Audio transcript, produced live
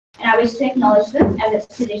I wish to acknowledge them as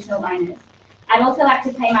its traditional owners. I'd also like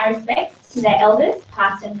to pay my respects to their elders,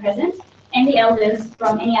 past and present, and the elders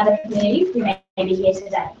from any other communities who may be here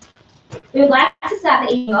today. We would like to start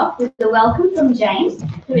the evening off with a welcome from James,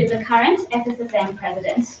 who is the current SSSM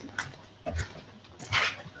president.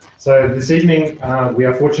 So this evening, we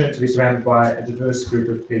are fortunate to be surrounded by a diverse group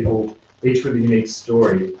of people, each with a unique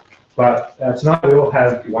story. But tonight we all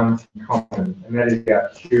have one thing in common, and that is we are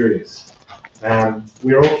curious.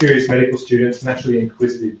 We're all curious medical students, naturally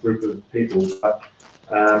inquisitive group of people, but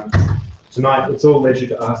tonight it's all led you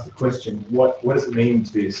to ask the question, what does it mean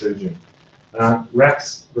to be a surgeon?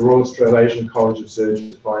 RACS, the Royal Australasian College of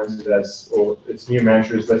Surgeons, defines it as, or its new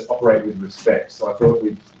mantra is, let's operate with respect. So I thought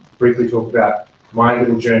we'd briefly talk about my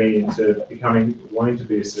little journey into wanting to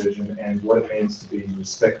be a surgeon and what it means to be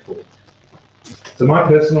respectful. So my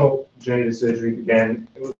personal journey to surgery began,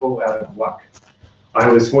 it was all out of luck. I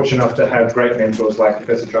was fortunate enough to have great mentors like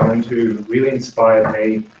Professor Drummond, who really inspired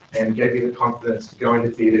me and gave me the confidence to go into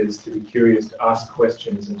theatres, to be curious, to ask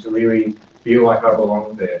questions, and to really feel like I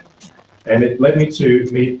belonged there. And it led me to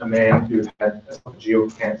meet a man who had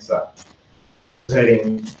esophageal cancer, a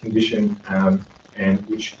devastating condition, and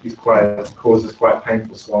which is causes quite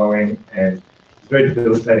painful swallowing and it's very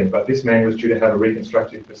debilitating. But this man was due to have a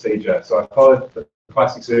reconstructive procedure, so I followed the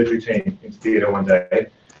plastic surgery team into theatre one day.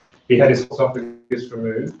 He had his esophagus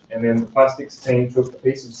removed, and then the plastics team took a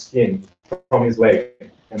piece of skin from his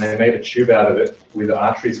leg, and they made a tube out of it with the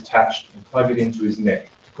arteries attached and plugged it into his neck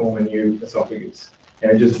to form a new esophagus.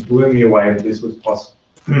 And it just blew me away that this was possible.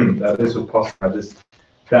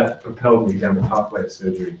 That propelled me down the pathway of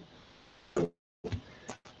surgery.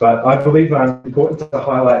 But I believe it's important to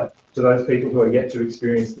highlight to those people who are yet to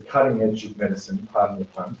experience the cutting edge of medicine, pardon the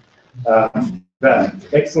pun, that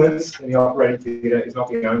excellence in the operating theatre is not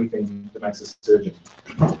the only thing that makes a surgeon.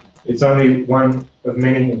 It's only one of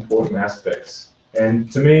many important aspects.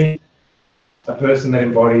 And to me, a person that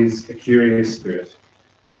embodies a curious spirit,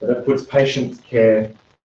 that puts patient care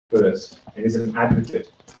first and is an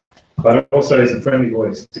advocate, but also is a friendly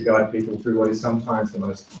voice to guide people through what is sometimes the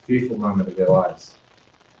most fearful moment of their lives.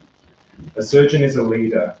 A surgeon is a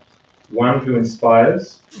leader, one who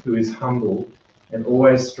inspires, who is humble, and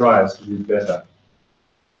always strives to do better.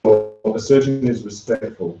 Or a surgeon is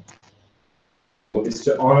respectful. It's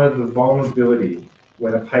to honour the vulnerability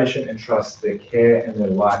when a patient entrusts their care and their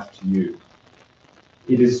life to you.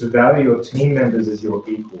 It is to value your team members as your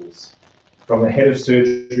equals, from the head of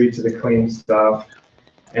surgery to the cleaning staff,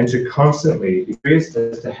 and to constantly be curious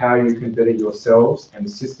as to how you can better yourselves and the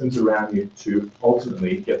systems around you to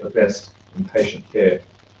ultimately get the best in patient care.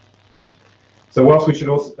 So whilst we should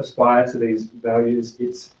also aspire to these values,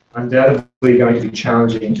 it's undoubtedly going to be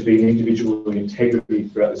challenging to be an individual with integrity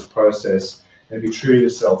throughout this process and be true to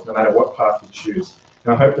yourself no matter what path you choose.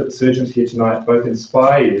 And I hope that the surgeons here tonight both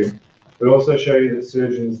inspire you, but also show you that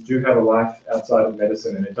surgeons do have a life outside of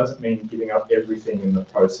medicine, and it doesn't mean giving up everything in the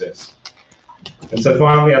process. And so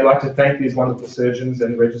finally, I'd like to thank these wonderful surgeons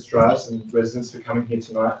and registrars and residents for coming here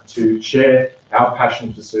tonight to share our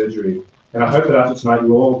passion for surgery. And I hope that after tonight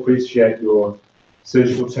you all appreciate your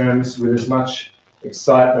surgical terms with as much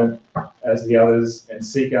excitement as the others and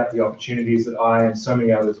seek out the opportunities that I and so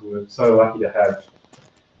many others were so lucky to have.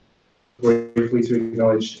 Briefly to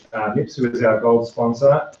acknowledge NIPS, who is our gold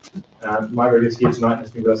sponsor. Margaret is here tonight and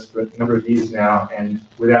has been with us for a number of years now, and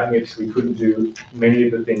without NIPS we couldn't do many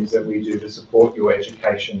of the things that we do to support your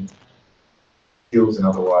education, skills and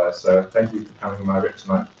otherwise. So thank you for coming, Margaret,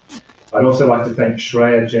 tonight. I'd also like to thank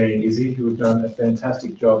Shreya, Jenny and Izzy, who have done a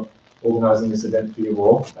fantastic job organising this event for you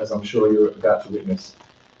all, as I'm sure you're about to witness.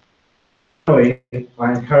 Finally,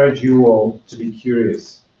 I encourage you all to be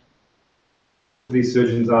curious. These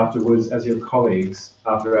surgeons afterwards as your colleagues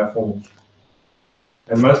after our formal.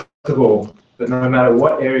 And most of all, that no matter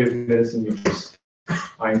what area of medicine you choose,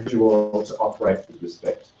 I encourage you all to operate with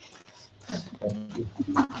respect. Thank you.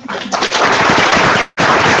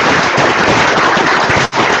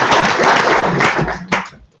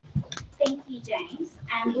 Thank you, James.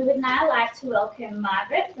 And we would now like to welcome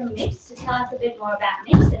Margaret from MIPS to tell us a bit more about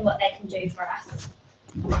MIPS and what they can do for us.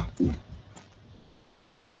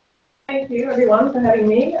 Thank you, everyone, for having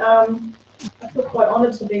me. I feel quite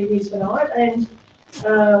honoured to be here tonight, and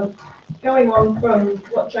going on from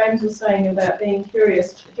what James was saying about being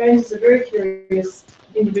curious, James is a very curious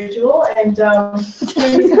individual, and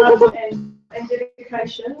through his hard work and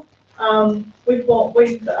dedication, we've formed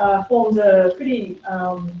a pretty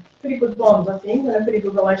good bond, I think, and a pretty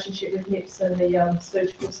good relationship with MIPS and the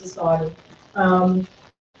Surgical Society. At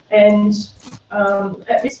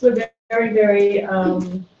MIPS we're very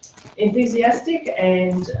enthusiastic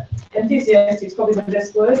and enthusiastic is probably the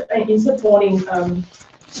best word, in supporting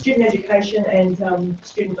student education and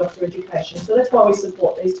student doctor education. So that's why we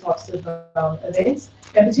support these types of events,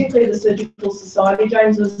 and particularly the Surgical Society.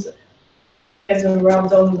 James was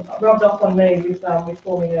rubbed off on me with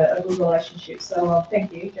forming a good relationship. So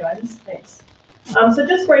thank you, James. Thanks. So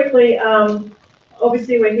just briefly,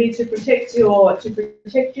 obviously we're here to protect you.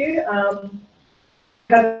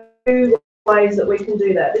 Have two ways that we can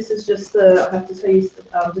do that. This is just I have to tell you,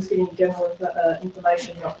 just getting general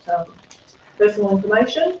information, not personal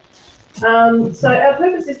information. So our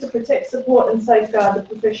purpose is to protect, support and safeguard the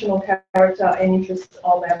professional character and interests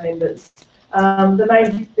of our members. The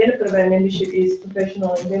main benefit of our membership is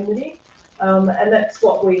professional indemnity, and that's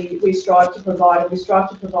what we strive to provide, and we strive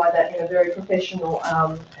to provide that in a very professional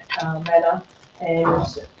manner, and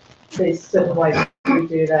there's certain ways we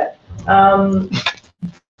do that.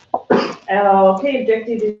 Our key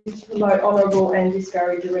objective is to promote honourable and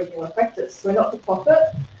discourage irregular practice. We're not for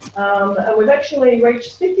profit, and we've actually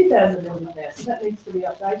reached 50,000 members now, so that needs to be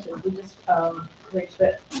updated. We just reached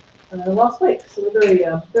that last week, so we're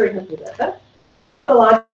very happy about that. The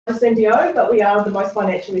largest NGO, but we are the most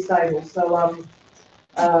financially stable. So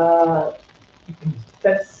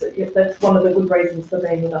that's one of the good reasons for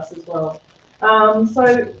being with us as well.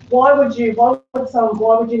 So why would you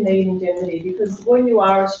need indemnity? Because when you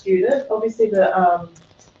are a student, obviously the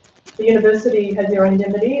university has their own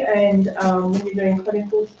indemnity, and when you're doing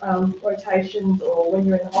clinical rotations or when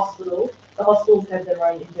you're in the hospitals have their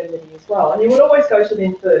own indemnity as well. And you would always go to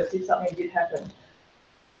them first if something did happen.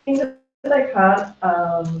 Things that they can't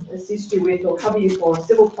assist you with or cover you for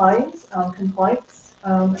civil claims, complaints,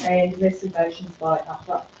 and investigations by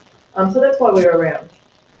APRA. So that's why we're around.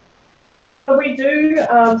 So we do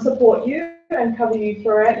support you and cover you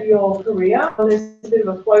throughout your career. There's a bit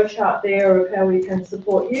of a flow chart there of how we can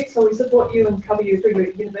support you. So we support you and cover you through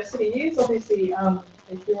your university years. Obviously,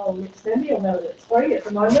 if you're on mixed member, you'll know that it's free at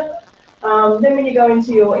the moment. Then when you go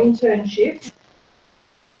into your internship,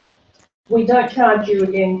 we don't charge you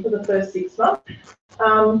again for the first 6 months,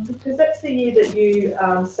 because that's the year that you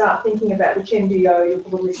start thinking about which MDO you'll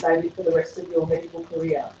probably stay with for the rest of your medical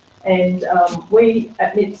career. And we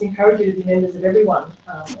at MIPS encourage you to be members of everyone,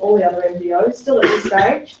 all the other MDOs, still at this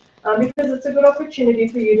stage, because it's a good opportunity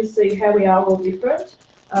for you to see how we are all different.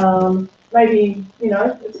 Maybe,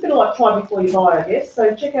 it's a bit like try before you buy, I guess.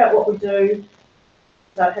 So check out what we do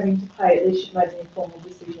without having to pay. At least you've made an informed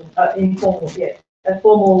decision, a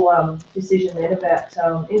formal decision then about,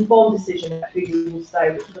 informed decision about who you will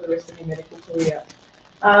stay with for the rest of your medical career.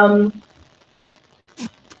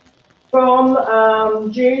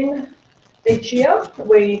 From June each year,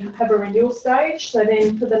 we have a renewal stage. So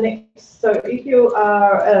then for the next, so if you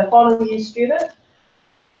are a final year student,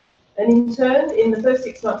 an intern, in the first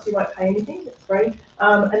 6 months you won't pay anything, it's free.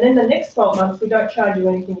 And then the next 12 months we don't charge you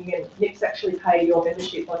anything again. NIPS actually pay your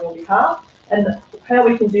membership on your behalf. And how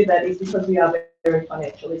we can do that is because we are very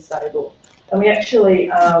financially stable. And we actually,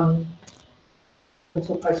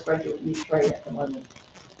 until postgraduate year 3 at the moment.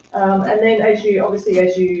 And then as you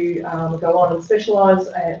go on and specialise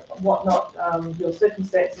and whatnot, your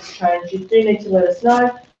circumstances change, you do need to let us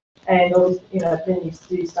know, and then you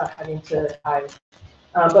do start having to pay.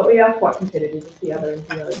 But we are quite competitive with the other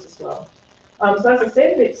NGOs as well. So as I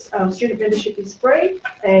said, student membership is free,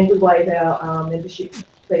 and we waive our membership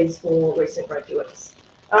fees for recent graduates.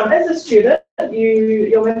 As a student,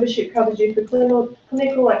 your membership covers you for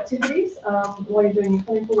clinical activities while you're doing your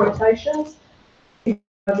clinical rotations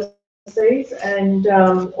overseas, and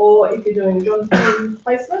or if you're doing a Johnson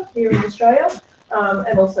placement here in Australia,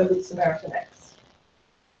 and also Good Samaritan Acts.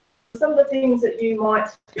 Some of the things that you might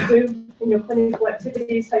do in your clinical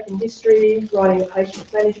activities: taking history, writing a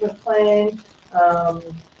patient management plan,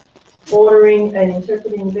 ordering and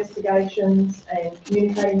interpreting investigations, and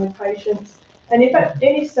communicating with patients. And if at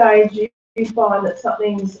any stage you find that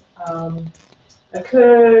something's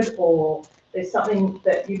occurred, or there's something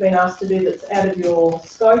that you've been asked to do that's out of your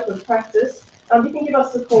scope of practice, you can give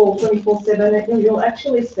us a call 24/7 and you'll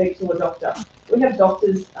actually speak to a doctor. We have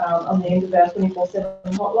doctors on the end of our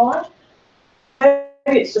 24/7 hotline.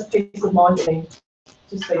 Maybe it's just peace of mind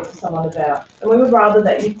to speak to someone about. And we would rather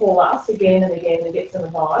that you call us again and again and get some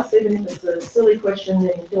advice, even if it's a silly question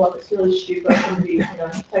and you feel like it's really stupid and be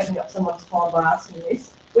taking up someone's time by asking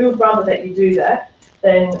this. We would rather that you do that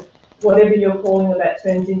than whatever you're calling about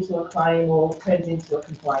turns into a claim or turns into a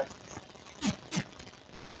complaint.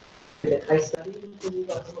 A case study, because you've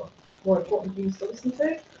got some more important things to listen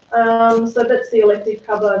to. So that's the elective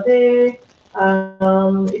cover there.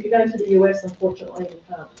 If you're going to the US, unfortunately, we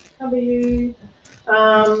can't cover you.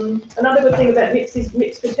 Another good thing about MIPS is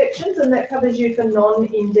MIPS protections, and that covers you for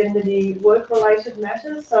non-indemnity work-related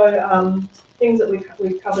matters. So things that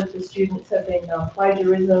we've covered for students have been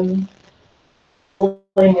plagiarism,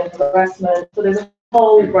 bullying and harassment. So there's a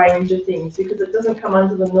whole range of things because it doesn't come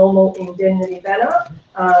under the normal indemnity banner.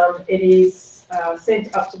 It is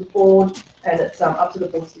sent up to the board, and it's up to the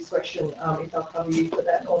board's discretion if they'll cover you for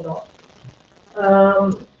that or not.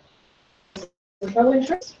 Travel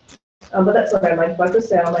insurance. But that's not our main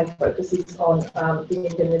focus. Our main focus is on the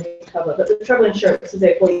indemnity cover. But the travel insurance is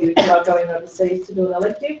there for you if you are going overseas to do an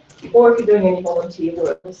elective, or if you're doing any volunteer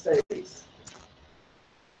work overseas.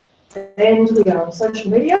 And we are on social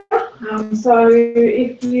media. So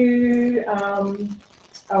if you are on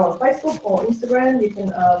Facebook or Instagram, you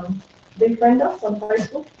can befriend us on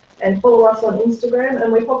Facebook and follow us on Instagram.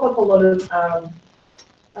 And we pop up a lot of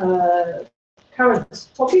current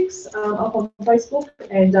topics up on Facebook,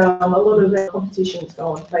 and a lot of our competitions go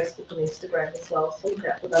on Facebook and Instagram as well, so look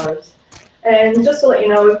out for those. And just to let you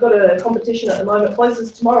know, we've got a competition at the moment,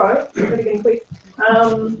 closes tomorrow, better get quick.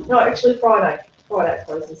 No, actually Friday it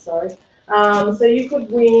closes, sorry. So you could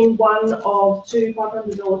win one of two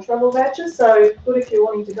 $500 travel vouchers, so good if you're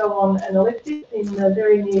wanting to go on an elective in the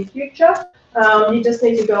very near future. You just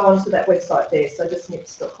need to go onto that website there, so just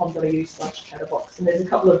nips.com.au/chatterbox, and there's a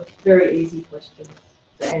couple of very easy questions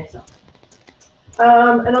to answer.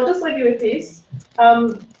 And I'll just leave you with this.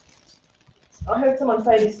 I heard someone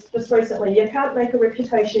say this just recently, you can't make a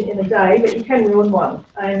reputation in a day, but you can ruin one.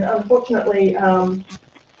 And unfortunately,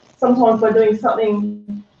 sometimes by doing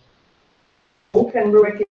something can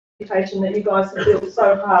ruin a reputation that you guys have built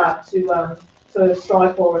so hard to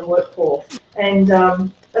strive for and work for. And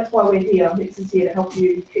that's why we're here. MIPS is here to help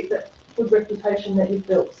you keep that good reputation that you've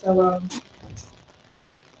built. So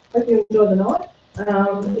hope you enjoy the night.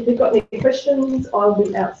 If you've got any questions, I'll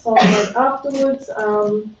be outside afterwards.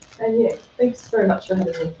 And yeah, thanks very much for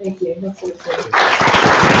having me. Thank you. That's all.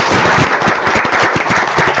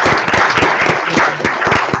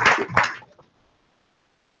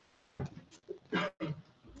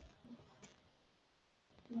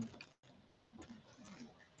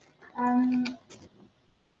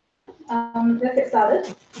 Let's get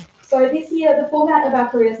started. So this year, the format of our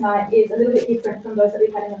careers night is a little bit different from those that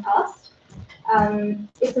we've had in the past.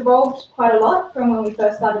 It's evolved quite a lot from when we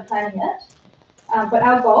first started planning it. But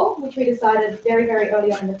our goal, which we decided very, very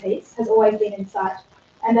early on in the piece, has always been in sight,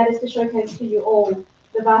 and that is to showcase to you all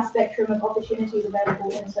the vast spectrum of opportunities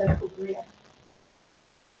available in a surgical career.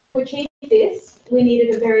 To achieve this, we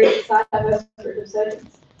needed a very diverse group of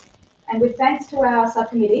surgeons. And with thanks to our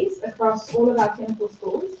subcommittees across all of our clinical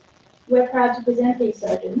schools, we're proud to present these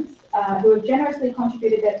surgeons who have generously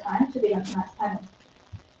contributed their time to be on tonight's panel.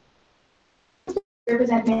 We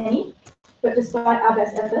represent many, but despite our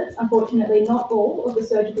best efforts, unfortunately not all of the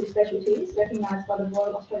surgical specialties recognised by the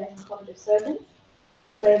Royal Australian College of Surgeons,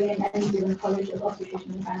 Australian and New Zealand College of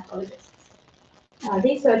Obstetricians and Gynaecologists.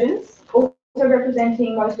 These surgeons, also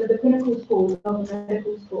representing most of the clinical schools of the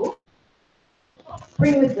medical school,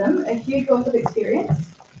 bring with them a huge wealth of experience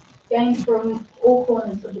gained from all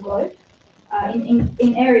corners of the globe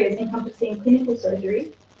in areas encompassing clinical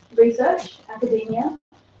surgery, research, academia,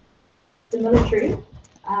 the military,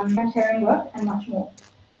 humanitarian work, and much more.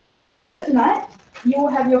 Tonight, you will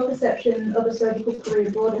have your perception of a surgical career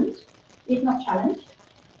broadened, if not challenged,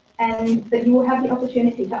 and that you will have the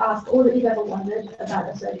opportunity to ask all that you've ever wondered about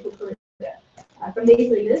a surgical career from these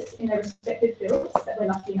leaders in their respective fields that we're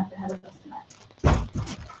lucky enough to have with us tonight.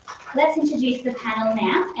 Let's introduce the panel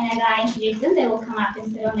now, and as I introduce them, they will come up and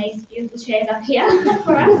sit on these beautiful chairs up here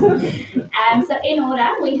for us. So in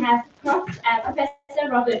order, we have Professor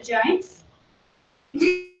Robert Jones.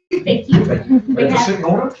 Thank you. We have, sit in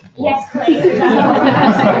order? Yes, please.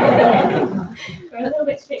 We're a little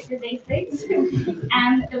bit strict with these things.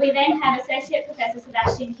 We then have Associate Professor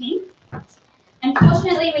Sebastian King.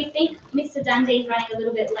 Unfortunately, we think Mr. Dundee is running a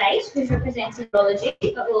little bit late, who's representing Urology,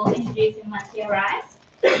 but we'll introduce him once he arrives.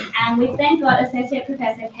 And we've then got Associate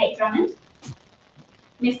Professor Kate Drummond,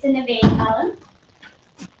 Mr. Naveen Cullen,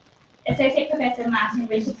 Associate Professor Martin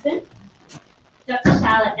Richardson, Dr.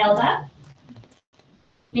 Charlotte Elba,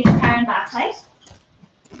 Ms. Karen Barclay,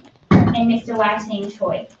 and Mr. Wai-Ting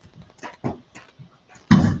Choi.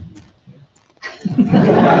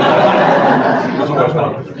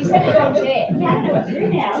 You said the wrong chair. Yeah, I don't know what to do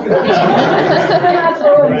now.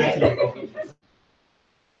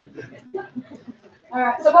 All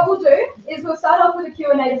right, so what we'll do is we'll start off with a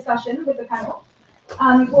Q&A discussion with the panel.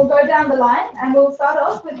 We'll go down the line and we'll start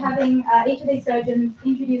off with having each of these surgeons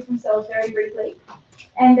introduce themselves very briefly.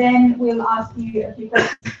 and then we'll ask you a few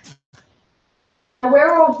questions. Now,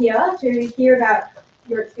 we're all here to hear about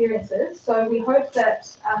your experiences, so we hope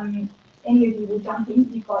that any of you will jump in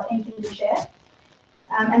if you've got anything to share.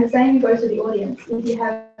 And the same goes to the audience. If you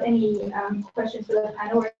have any questions for the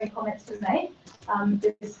panel or any comments to make,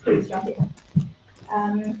 please jump in.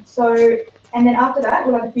 And then after that,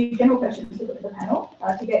 we'll have a few general questions to put to the panel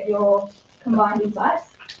to get your combined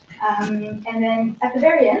insights. And then at the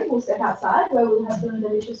very end, we'll step outside where we'll have some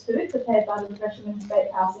delicious food prepared by the Refreshment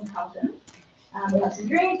Steakhouse in Carlton. We'll have some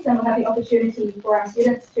drinks, and we'll have the opportunity for our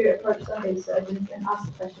students to approach some of these surgeons and ask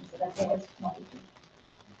the questions that they've always wanted to.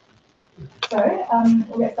 So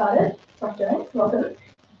we'll get started. Dr. Jones, welcome.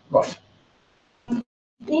 Right.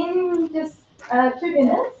 In just 2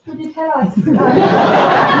 minutes, could you tell us? It's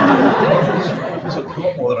a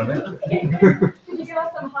lot more than I meant. Could you give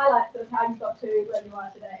us some highlights of how you got to where you are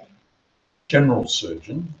today? General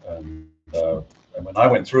surgeon, and when I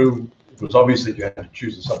went through, it was obvious that you had to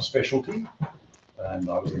choose a subspecialty. And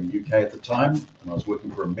I was in the UK at the time, and I was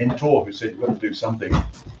working for a mentor who said, you've got to do something.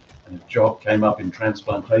 And a job came up in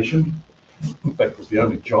transplantation. In fact, it was the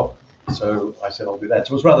only job. So I said, I'll do that.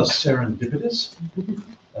 So it was rather serendipitous.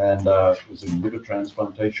 And it was in liver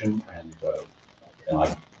transplantation. And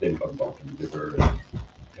I then got involved in liver and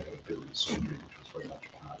biliary surgery, which was very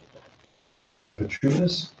much part of that.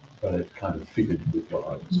 Fortuitous, but it kind of fitted with what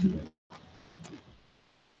I was doing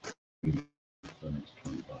for the next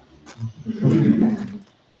 25 years.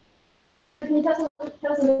 Can you tell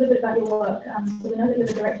us a little bit about your work? So we know that you're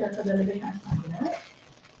the director for the liver transplant unit.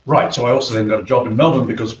 Right, so I also then got a job in Melbourne,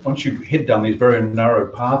 because once you head down these very narrow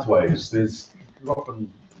pathways, there's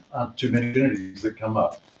often aren't too many opportunities that come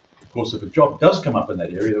up. Of course, if a job does come up in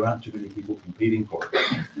that area, there aren't too many people competing for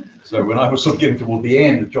it. So when I was sort of getting toward the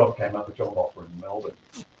end, a job came up, a job offer in Melbourne.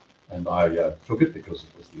 And I took it because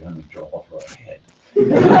it was the only job offer I had.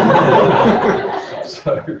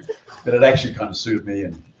 But it actually kind of suited me,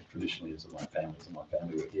 and traditionally as my family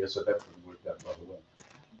were here, so that worked out rather well.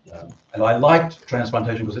 And I liked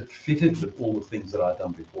transplantation because it fitted with all the things that I'd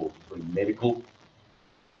done before. It was very medical,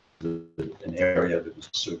 an area that was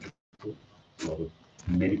surgical, a lot of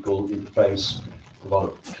medical interface, a lot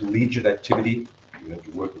of collegiate activity. You have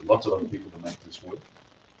to work with lots of other people to make this work.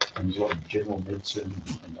 And there's a lot of general medicine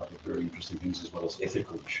and other very interesting things, as well as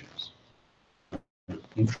ethical issues.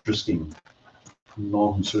 Interesting,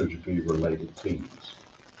 non-surgically related things,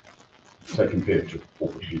 say compared to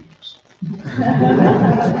orthopaedics.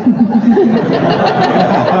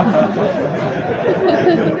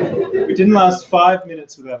 We didn't last 5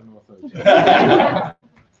 minutes without an ortho.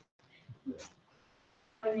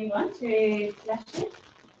 Moving on to Lashley.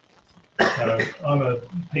 I'm a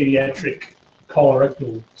paediatric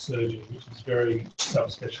colorectal surgeon, which is very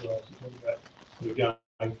subspecialised. We're going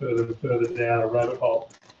further and further down a rabbit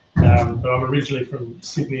hole. But I'm originally from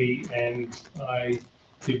Sydney, and I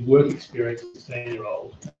did work experience as a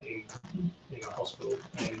 16-year-old in a hospital,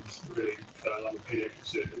 and really fell in love with paediatric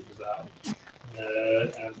surgery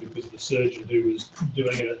and because the surgeon who was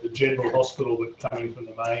doing it at the general hospital but coming from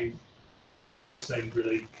the main seemed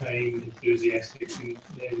really keen, enthusiastic, and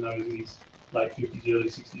even though in his late 50s, early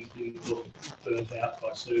 60s, didn't look burnt out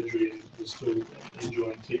by surgery and was still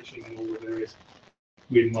enjoying teaching and all the various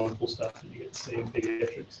weird and wonderful stuff that you get to see in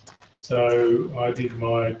paediatrics. So I did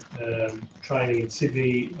my training in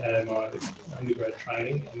Sydney, my undergrad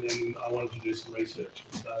training, and then I wanted to do some research.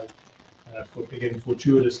 So again,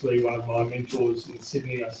 fortuitously, one of my mentors in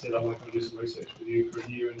Sydney, I said, I want to come do some research with you for a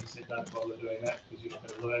year, and he said, don't bother doing that because you're not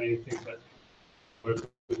going to learn anything. But work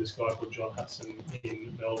with this guy called John Hudson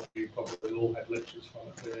in Melbourne. We probably all had lectures from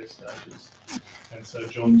at various stages. And so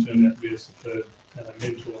John turned out to be a superb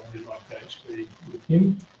mentor. I did my PhD with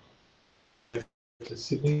him. To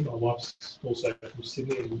Sydney. My wife's also from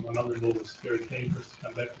Sydney, and my mother-in-law was very keen for us to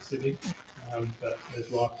come back to Sydney. But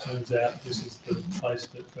as life turns out, this is the place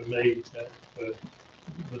that, for me, for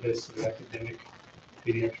the best sort of academic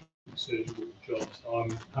paediatric surgical jobs.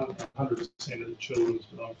 I'm 100% of the children's,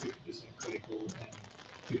 but I'm 50% clinical and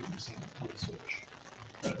 50% research.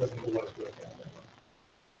 That doesn't always work out that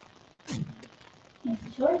way.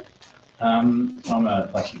 Mr. Short. I'm a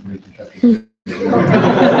plastic reconstructive.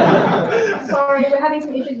 Sorry, we're having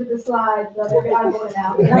some issues with the slides. They're a bit out of order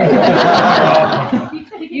now.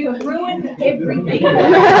 You have ruined everything.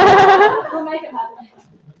 We'll make it happen.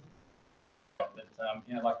 But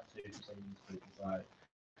I'd like to do some because I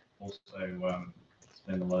also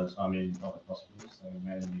spend a lot of time in public hospitals, so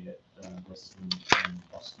mainly at Western and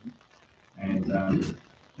Boston, and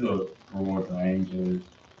do a broad range of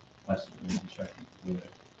plastic reconstructive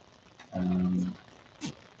work. And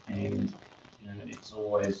it's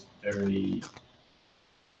always very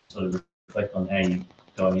sort of reflect on how you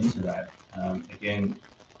go into that. Again,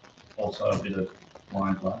 also a bit of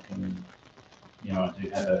blind luck, and you know, I do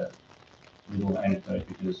have a little anecdote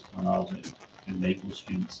because when I was at the medical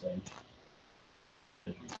student stage,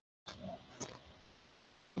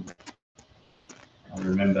 I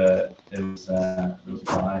remember there was a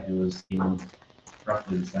guy who was in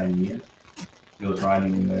roughly the same year. He was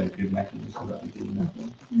writing the good mathematics about the good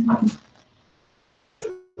mathematics.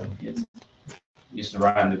 Yes. He used to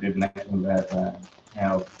write in the good mathematics about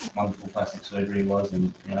how wonderful plastic surgery was,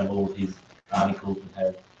 and you know, all of his articles would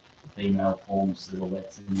have female form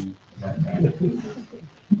silhouettes in about that.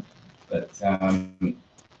 But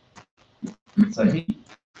so he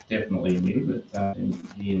definitely knew, but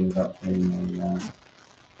he ended up being a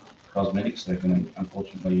cosmetic surgeon, and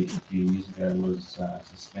unfortunately a few years ago was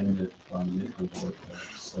suspended by the medical board for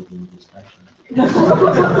sleeping with his patient.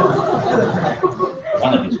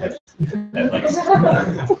 One of his patients, at least.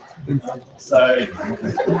 So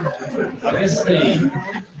I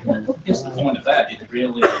guess the point of that is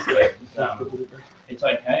really that it's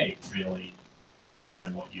okay, really,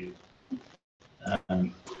 and what you are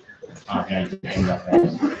going to end up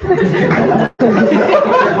as.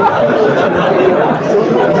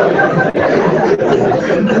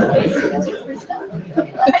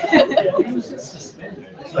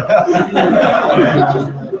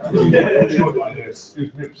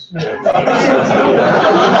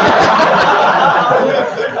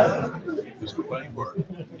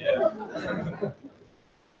 Yeah.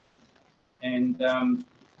 And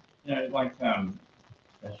you know, like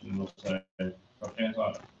Ashton also, I've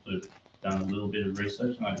sort of done a little bit of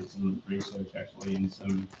research, and I did some research actually in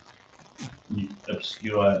some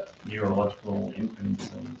obscure neurological endocrine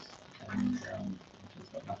disease, and which has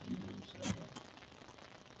got nothing to do with surgery.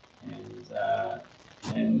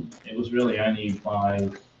 And it was really only by a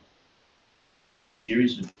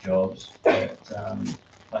series of jobs that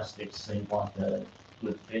plastics seemed like a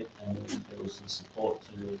good fit, and there was the support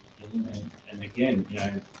to get in. And again, you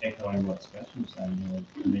know, echoing what Sebastian was saying, you know,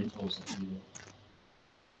 the mentors that you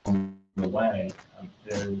were on the way are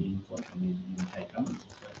very influential in you take on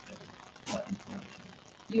that information.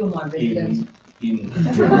 You were my resident. In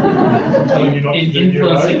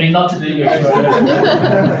Influencing me not to do your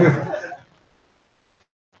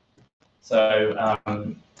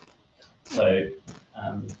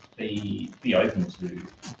be open to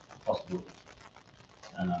possibilities,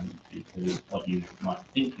 because what you might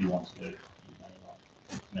think you want to do, you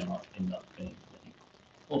may not end up being.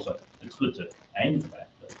 Also, it's good to aim for that,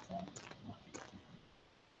 but it might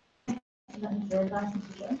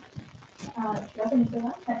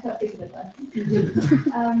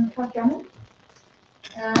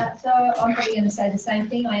So I'm probably going to say the same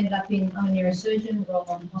thing. I ended up I'm a neurosurgeon, Royal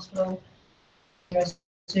Melbourne Hospital.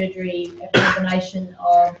 Neurosurgery, a combination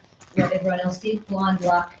of what everyone else did: blind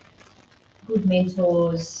luck, good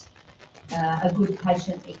mentors, a good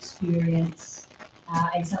patient experience,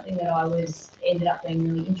 and something that I ended up being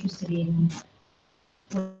really interested in.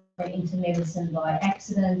 Went into medicine by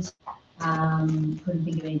accident. Couldn't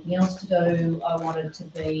think of anything else to do. I wanted to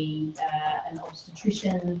be an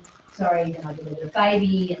obstetrician. Sorry, then I delivered a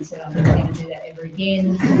baby and said I'm never going to do that ever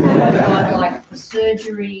again. I liked the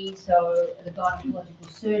surgery, so the gynecological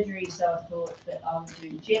surgery, so I thought that I would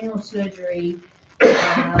do general surgery.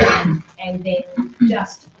 And then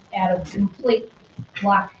just out of complete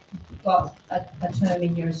luck, got a term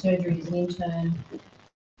in neurosurgery as an intern.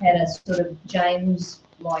 Had a sort of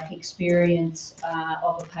James-like experience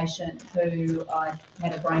of a patient who I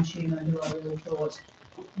had a brain tumour, who I really thought,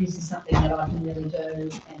 this is something that I can really do,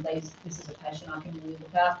 and this is a patient I can really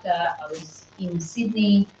look after. I was in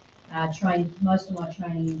Sydney, trained most of my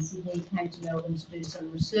training in Sydney, came to Melbourne to do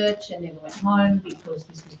some research and never went home because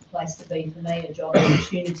this was the place to be for me, a job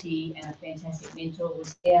opportunity and a fantastic mentor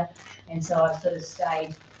was there. And so I sort of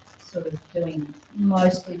stayed sort of doing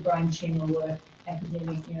mostly brain tumour work,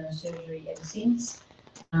 academic neurosurgery ever since.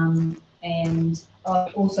 And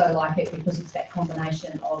I also like it because it's that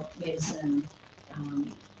combination of medicine,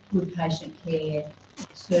 good patient care,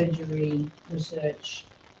 surgery, research,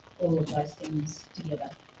 all of those things together.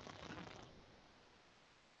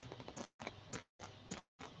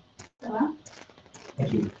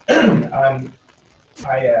 Thank you.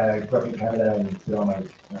 I grew up in Canada and did all my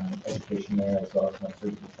education there as well as my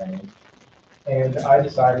surgical training. And I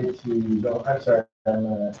decided to go, I'm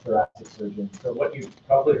a thoracic surgeon. So what you've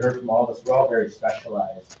probably heard from all of us, we're all very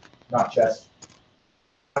specialized, not just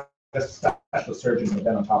special surgeon, but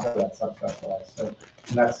then on top of that, subspecialized. So,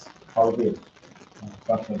 and that's probably a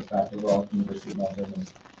function of the fact that we're all at the University of Melbourne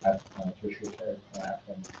and have tertiary care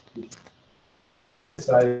academic institutions.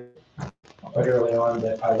 quite early on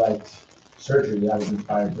that I liked surgery. I was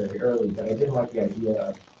inspired very early, but I didn't like the idea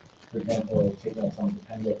of, for example, taking out someone's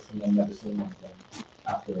appendix and then never seeing them again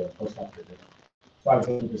after a post-op visit. So I was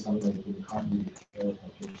looking for something that would be continuity of care with my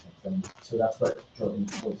patients, and so that's what drove me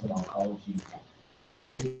towards oncology.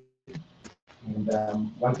 And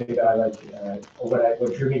one thing that I like, or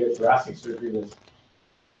what drew me to thoracic surgery was,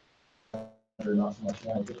 or not so much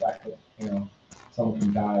now, the fact that, you know, someone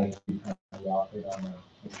can die every time we operate on them,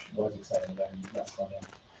 which was exciting, but less fun.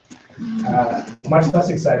 Much less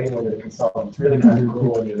exciting when you're the consultant. It's really kind of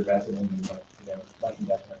cool when you're the resident and, like, you know, life and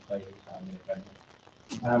death might play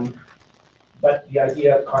independent. But the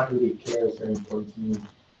idea of continuity of care is very important to me.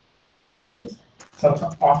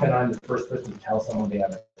 Often I'm the first person to tell someone they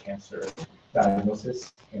have a cancer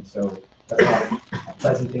diagnosis, and so that's not a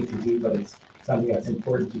pleasant thing to do, but it's something that's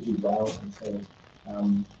important to do well. And so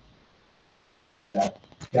that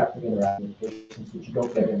depth of interaction with patients, which you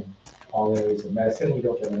don't get in all areas of medicine, you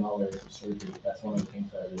don't get in all areas of surgery. That's one of the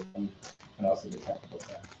things that I really need, and also the technical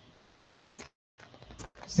side.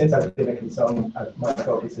 Since I've been a consultant, my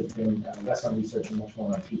focus has been less on research and much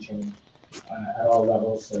more on teaching at all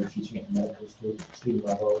levels, so teaching at the medical student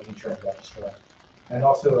level, intern registrar, and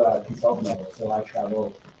also consultant level. So I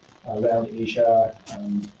travel around Asia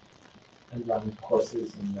and run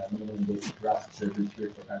courses in minimally invasive thoracic surgery 3 or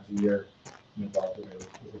 4 times a year. I'm involved with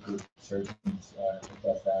a group of surgeons that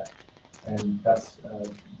does that, and that's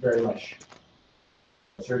very much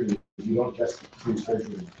surgery. You don't just do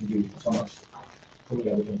surgery; you can do so much. Many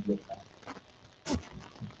other things with that.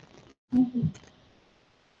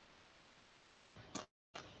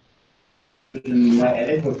 At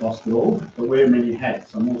Edward Hospital, but wear many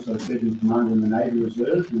hats. I'm also Surgeon Commander in the Navy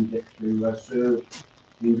Reserve and get to serve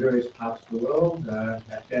in various parts of the world.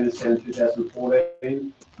 Afghanistan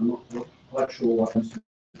 2014. I'm not quite sure what Mr.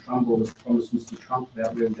 Trump or promised Mr. Trump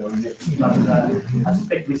about where we're going next, but I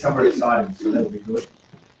suspect to be somewhere exciting, so that'll be good.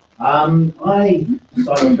 I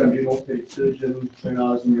decided I was going to be an orthopaedic surgeon when I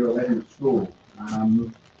was in year 11 at school.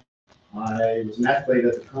 I was an athlete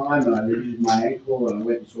at the time, and I injured my ankle, and I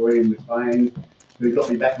went and saw Ian McLean, who got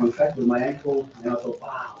me back on track with my ankle, and I thought,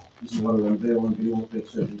 wow, this is what I want to do. I want to be an orthopaedic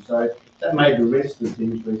surgeon. So that made the rest of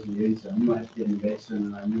things reasonably easy. I knew I had to get in medicine,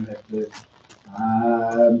 and I knew I had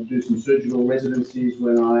to do some surgical residencies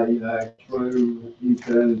when I through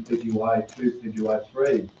intern PGY 2, PGY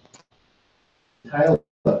 3. Taylor,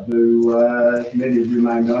 who many of you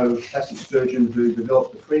may know, plastic surgeon who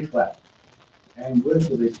developed the free flap, and worked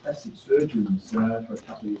with these plastic surgeons for a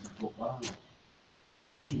couple of years. I thought, wow,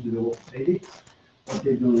 into the orthopedics, what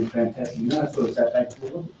they're doing is fantastic. You know, I sort of sat back and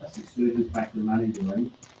thought, what do plastic surgeons make their money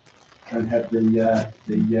doing? Don't have the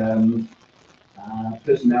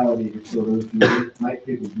personality to sort of make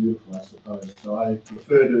people beautiful, I suppose. So I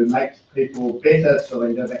prefer to make people better so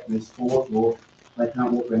they can go back to their sport, or they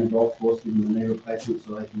can't walk around a golf course, give them a knee replacement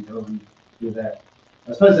so they can go and do that.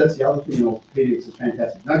 I suppose that's the other thing in orthopedics is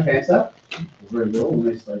fantastic. No cancer, or very little,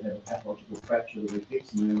 unless they have a pathological fracture that we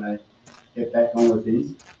fix and then they get back on with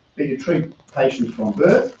things. But you treat patients from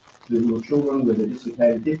birth to little children with their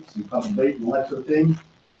dislocated hips and club feet and all that sort of thing,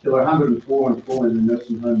 till they're 104 and fall in the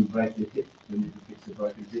nursing home and break their hip. Then you can fix the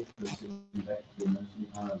broken hip and send them back to the nursing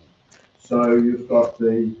home. So you've got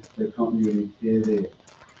the continuity of care there.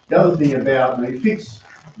 The other thing about, now you fix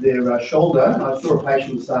their shoulder. I saw a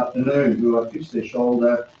patient this afternoon who I fixed their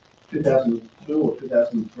shoulder 2002 or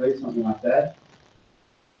 2003, something like that.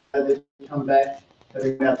 And they come back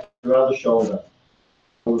having about their other shoulder.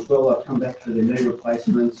 As well, I've come back for their knee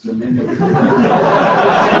replacements and then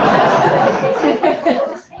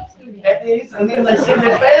and then they send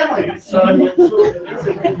their families. So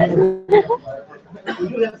we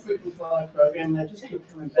do have a frequent flyer program, they just keep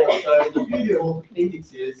coming back. So the beauty of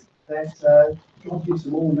orthopedics is that John gives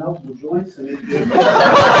them all multiple joints and it's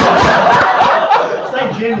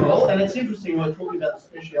say general, and it's interesting when we're talking about the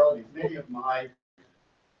specialities. Many of my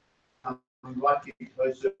right hip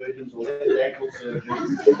toe surgeons or left ankle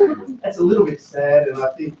surgeons, that's a little bit sad, and I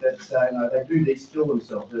think that they do de-skill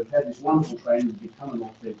themselves. They've had this wonderful training to become an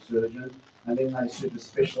orthopedic surgeon, and then they super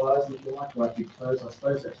specialise, and if you like right hip toes, I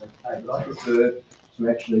suppose that's okay, but I prefer to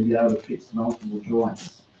actually be able to fix multiple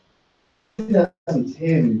joints. In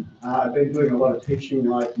 2010, I've been doing a lot of teaching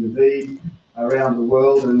like Naveed around the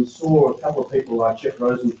world and saw a couple of people like Jeff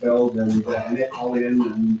Rosenfeld and Annette Hollian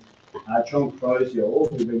and John Crozier, all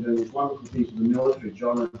who've been doing these wonderful things with the military.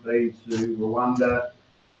 John has been to Rwanda,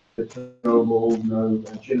 the terrible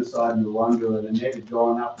genocide in Rwanda, and Annette had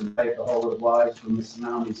gone up and saved a whole lot of lives from the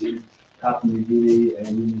tsunamis in Papua New Guinea and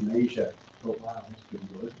Indonesia. I thought, wow, that's pretty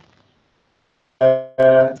good.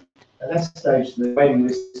 at that stage, the waiting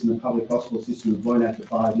lists in the public hospital system have blown out to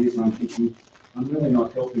 5 years, and I'm thinking, I'm really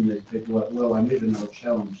not helping these people that well. I need another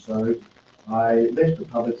challenge. So I left the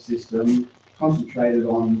public system, concentrated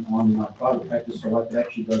on my private practice so I could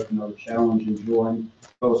actually go for another challenge and join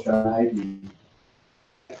Royal Australian Navy.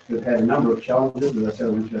 We've had a number of challenges. As I said, I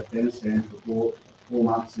went to Afghanistan for four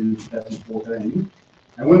months in 2014.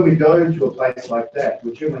 And when we go into a place like that,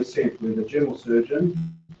 we're generally sent with a general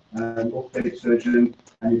surgeon, an orthopaedic surgeon,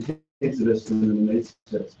 an intensivist, and an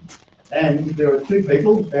anaesthetist. And if there are two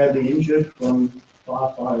people badly injured from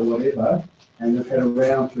firefight or whatever, and they've had a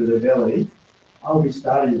round through their belly, I'll be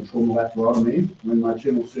starting the trauma laparotomy when my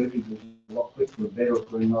general surgeon is a lot quicker and better at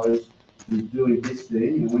doing those. He's doing his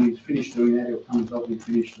thing, and when he's finished doing that, he'll come and help me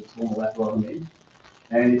finish the trauma laparotomy.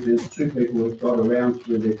 And if there's two people who've got a round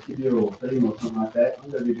through their tibia or femur or something like that, I'm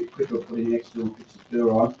going to be a bit quicker at putting an external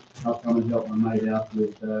fixateur on. I'll come and help my mate out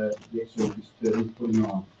with the external fixateur he's putting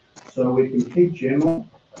on. So we can keep general,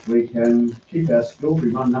 we can keep our skills. We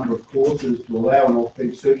run a number of courses to allow an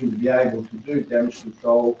orthopaedic surgeon to be able to do damage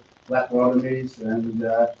control, laparotomies and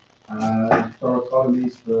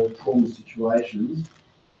thoracotomies for trauma situations,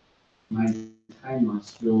 maintain my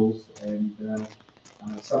skills, and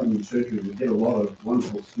something in surgery we get a lot of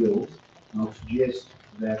wonderful skills, and I'll suggest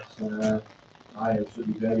that I have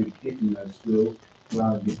certainly valued keeping those skills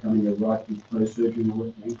rather than becoming a right toe surgeon or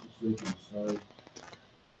left ankle surgeon. So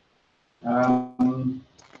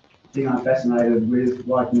thing I'm fascinated with,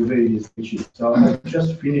 like Naveed, is teaching. So I've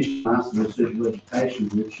just finished Master of Surgical Education,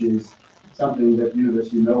 which is something that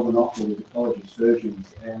University of Melbourne offer with the College of Surgeons,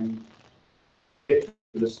 and get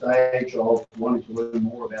to the stage of wanting to learn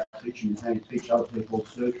more about teaching and how you teach other people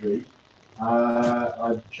surgery.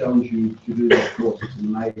 I challenge you to do this course. It's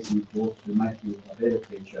an amazing course to make you a better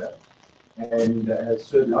teacher. And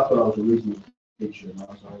certainly, I thought I was a reasonable teacher as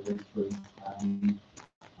I went through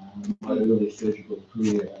my early surgical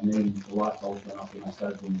career, and then the light bulb went off when I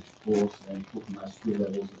started doing this course and took my skill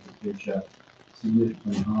levels as a teacher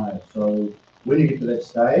significantly higher. So when you get to that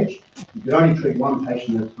stage, you can only treat one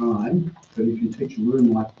patient at a time, but if you teach a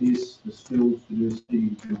room like this, the skills to do this thing,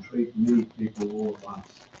 you can treat many people all at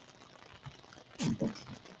once.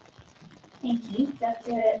 Thank you.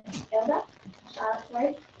 Dr. Elder,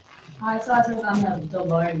 sorry. Hi, so I'm the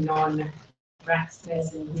lone non-RACS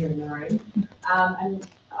person here in the room. And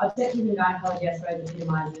Obstetrics and Gynaecology, I suppose,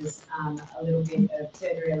 epitomises a little bit of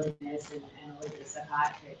surgery, a little bit of medicine, and a little bit of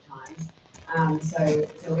psychiatry at times. So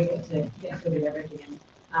we get to do a bit of everything.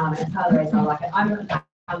 And part of the reason I like it, I'm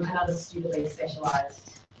another stupidly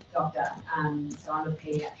specialised doctor. So I'm a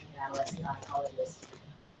paediatric and adolescent gynaecologist.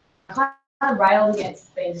 I kind of railed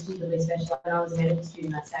against being stupidly specialised. When I was a medical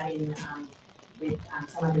student, I sat in with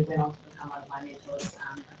someone who went on to become one of my mentors,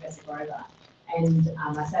 Professor Grover. And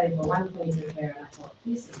I sat in for one clinic with her, and I thought,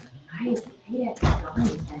 this is amazing. Pediatric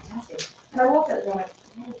gynaecology is fantastic. And I walked out the door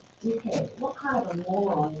and went, dickhead, what kind of a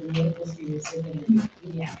moron is a medical student sitting in a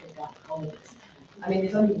pediatric gynecologist? I mean,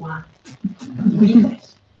 there's only one.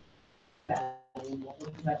 Because I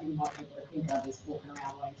didn't want people to think I was walking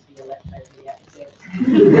around wanting to be a lepto pediatric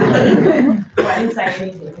surgeon. So I didn't say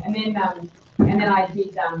anything. And then I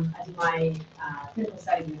did my clinical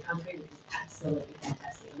studies in the country, which was absolutely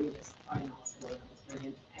fantastic. We just owned the hospital, and it was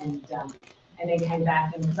brilliant. And then came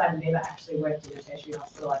back, and because I've never actually worked in a tertiary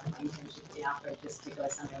hospital, I did my internship in Alfred just to go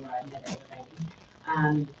somewhere where I'd never ever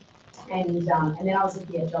been. And then I was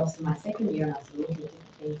looking at jobs for my second year, and I was looking at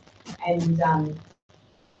different things. And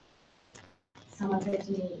someone said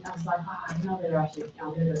to me, I was like, I don't know whether I should, I'm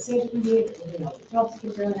going to do a surgical year, but you know what the jobs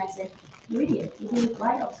you can do. And they said, you idiot, you're doing a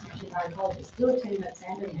great obstetrician gynecologist, do a 10-minute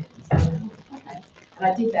Sandra method. So, okay. And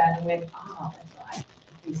I did that and went, that's right,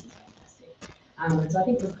 this is fantastic. So I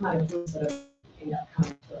think it was kind of good sort of end up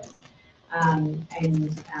coming to us. And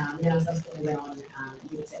then I subsequently went on with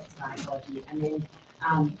Obstetrics and Gynaecology, and then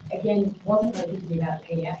again, wasn't really thinking about the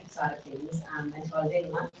paediatric side of things until I was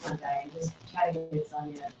eating lunch one day and just chatting with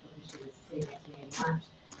Sonia, because she was sitting next to me eating lunch,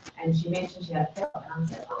 and she mentioned she had a fellow, and I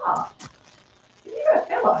said, you got a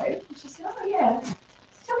fellow? And she said, yeah.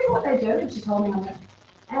 Tell me what they do. And she told me, I went,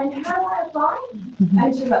 and how do I apply?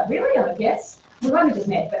 And she was like, really? I guess. We've only just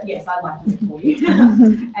met, but yes, I'd like to do it for you.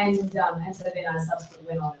 And so then I subsequently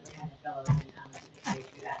went on and became a fellow and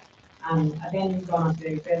through that. I've then gone on to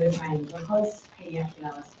do further training because paediatric and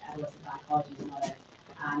adolescent gynaecology is not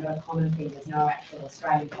a common thing. There's no actual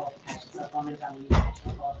Australian qualifications. So I've gone and done the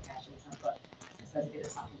international qualifications. And I've got, I suppose, a bit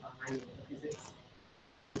of something behind it because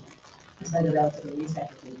it's a relatively new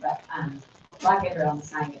specialty. But like everyone was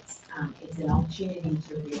saying, it's an opportunity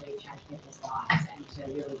to really change people's lives and to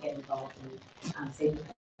really get involved and see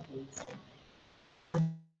different things.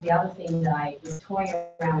 the other thing that I was toying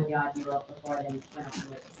around with the idea of before I then went off and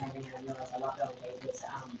worked at St. Reno and realised I loved OT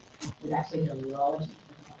was actually the urology,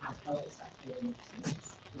 because I felt stuff really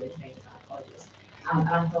being a gynecologist. And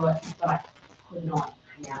I thought, but I could not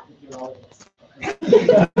hang out with urologists. I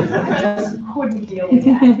just couldn't deal with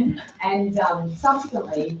that. And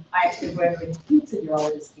subsequently, I actually work with heaps of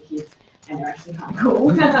urologists for kids, and they're actually kind of cool.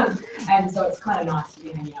 And so it's kind of nice to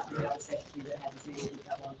be hanging out with the other secretary that has a really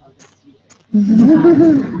double on focus as you do.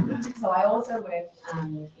 So I also work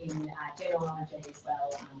in general knowledge as well.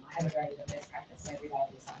 I have a very diverse practice, so every day I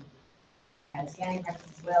do something. I have a scanning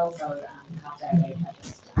practice as well, so half day a week I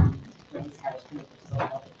just release carriage clinic, which is all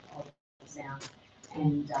of sound.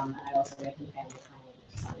 And I also work in family training,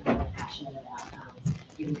 which is something I'm very passionate about,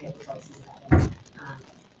 giving people choices about them.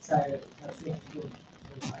 So it's meant to be good.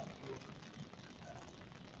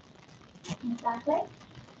 Exactly.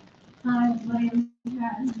 Hi, my name is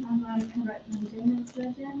Karen. I'm a colorectal and general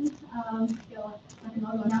surgeon. Feel like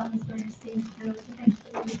another one out is very esteemed to so thanks for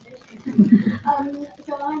the invitation.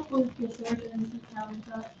 So I've worked with surgeons since I was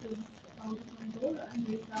older than my daughter, and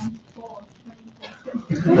we've done 24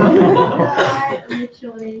 I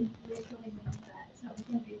literally mean that. So we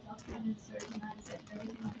can be a doctor and a surgeon. I said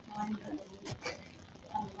everything I find and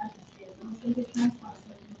that's it. I'm going to be transplant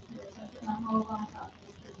surgeon too. So I put my whole life up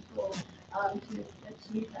to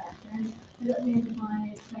achieve that. And at the end of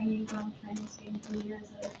my training scheme, 3 years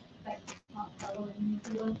of transplant fellow in New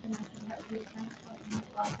Zealand, and I said I had to do transplant and I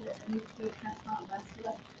loved it. I need to do a transplant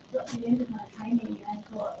vascular. Got to the end of my training and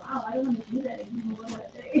thought, wow, I don't want to do that anymore.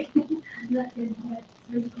 What do I do? And that's in my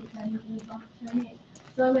surgical training and advanced training.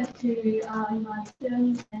 So I went to United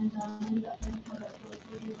Kingdom and ended up doing Colorectal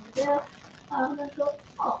surgery over there. And I thought,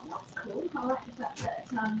 oh, that's cool. I like the fact that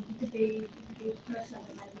you could be a person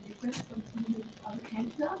that made a difference from community of other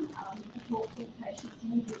cancer. I talked to patients who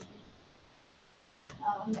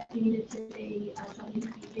needed to be somebody who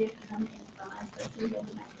could be there for them inside, but still be able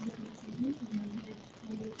to make different decisions and then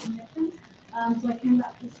needed to make them. So I came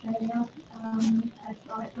back to Australia. I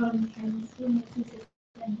got on the training school in SSSM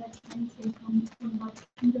and that training scheme from United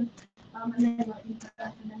Kingdom. And then worked in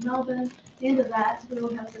Perth and then Melbourne. At the end of that, we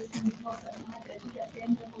all have this kind of talk that I had to get the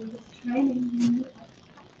end of all this training.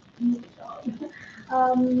 And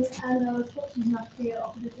I was fortunate enough to get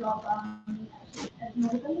offered a job at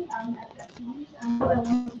Melbourne at that point. And what I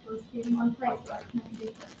wanted was to be in one place where I could make a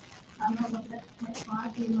difference. I wanted to take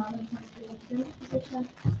 5 years rather than 20 position,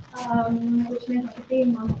 which meant I could be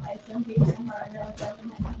in one place and be somewhere I realized I would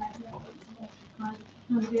make a difference. Kind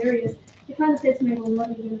of various. It kind of said to me, well, what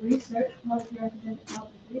are you doing research? What is your academic job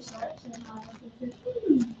with research? And I said,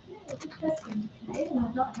 yeah, it's interesting. Okay, and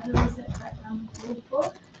I've not had a research background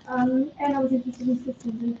before. And I was interested in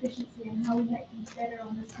systems and efficiency and how we make things better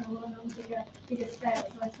on a smaller and on a bigger scale.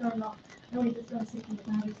 So I started off really just on systems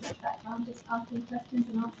and research background, just asking questions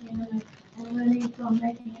and answering them and learning from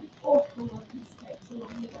making an awful lot of mistakes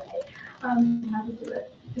along the way. How to do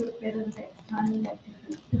it better the next time and make different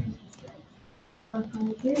mistakes. I've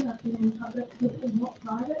been in public and not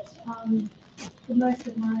private for most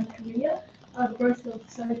of my career. The growth of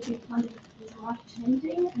surgery funding was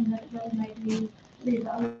life-changing, and that really made me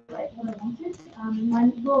reevaluate what I wanted. My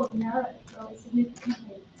role narrowed really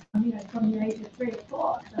significantly, from the age of 3 or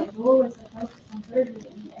 4. So I was always focused on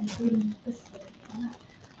surgery and doing this sort of thing.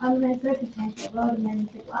 And then surgery changed a lot, and then you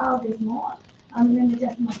think, wow, there's more. And then the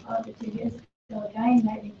death of my father 2 years ago again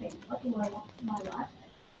made me think, what do I want for my life?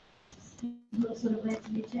 Sort of led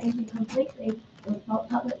to me changing completely with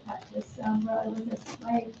public practice, where I was a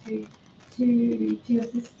slave to a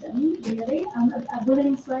system, really. A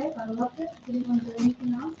willing slave, I loved it, didn't want to do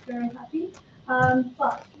anything else, very happy.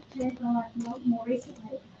 But changed my life more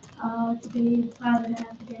recently to be proud of an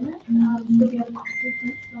academic, to be able to make a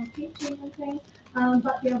difference from teaching and things,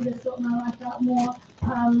 but be able to sort my life out more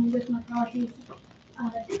with my priorities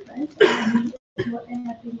different to what they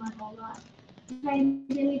have been my whole life. Change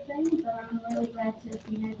anything, but I'm really glad to have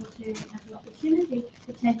been able to have the opportunity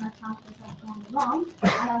to change my path as I've gone along.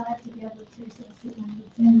 And I like to be able to sort of sit and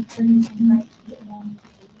integrate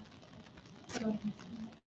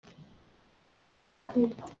to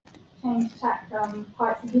change tack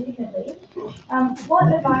quite significantly. What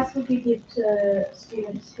advice would you give to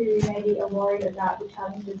students who maybe are worried about the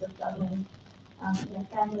challenges of juggling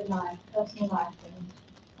family life, personal life,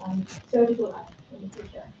 and surgical life in the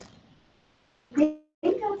future? I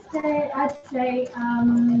think I'd say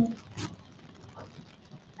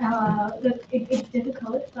look, it's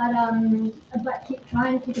difficult, but keep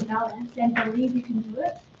trying to keep a balance and believe you can do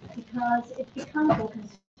it, because it becomes all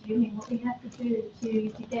consuming. What we have to do to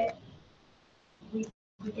get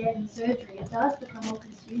in surgery, it does become all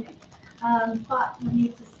consuming. but you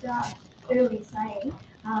need to start early saying,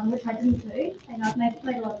 which I didn't do, and I've made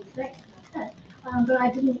a lot of mistakes, but I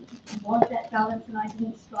didn't want that balance, and I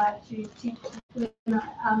didn't strive to teach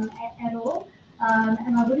at all.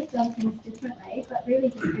 And I would have done things differently, but really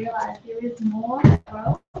just realised there is more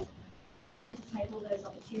growth to take all those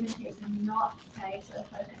opportunities and not stay so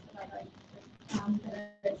focused that I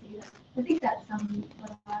don't see that. I think that's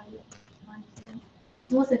what I would find.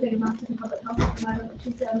 I'm also doing a master's in public health at the moment, which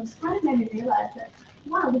is just kind of made me realise that,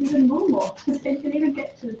 wow, there's even more. So you can even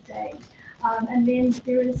get to a stage. And then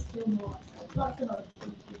there is still more. So lots of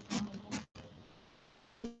opportunities.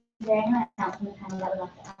 Is there anyone else on the panel that would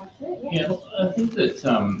like to answer it? Yeah, look, I think that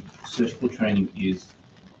surgical training is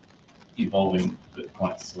evolving, but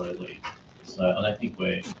quite slowly. So I don't think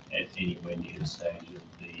we're at anywhere near the stage of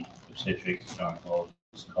the Obstetrics, Gynaecology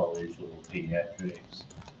College or Paediatrics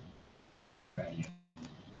training.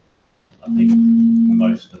 I think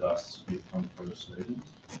most of us who've come through surgeons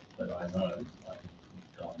that I know have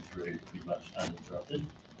gone through pretty much uninterrupted.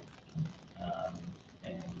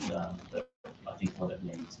 But I think what it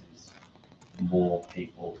needs is more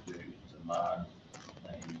people who demand a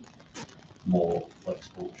more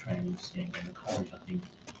flexible training scheme, and the college, I think,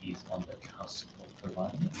 is on the cusp of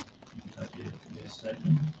providing it. I think I did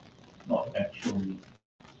statement. Not actually.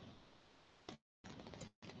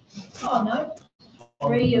 Oh, no.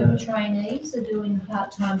 3 of the trainees are doing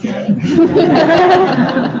part-time training.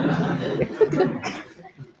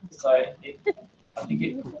 So I think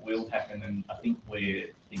it will happen, and I think we're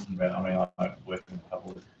thinking about, I mean, I work in a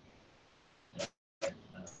couple of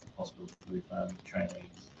hospitals with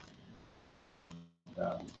trainees,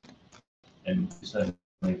 and certainly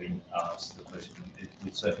being asked the question,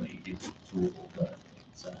 it certainly is doable, but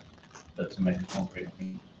to make it concrete, I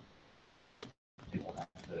think people have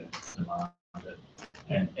to demand it.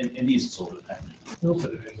 And it is sort of happening. It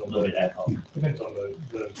also depends on a little bit ad hoc. Depends on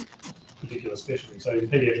the particular specialty. So in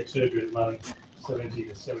paediatric surgery at the moment, 70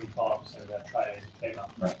 to 75% of our training is female,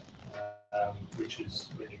 right. Which is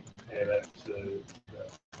when you compare that to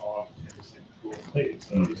 5 to 10% for orthopedics.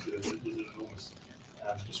 So obviously there's an enormous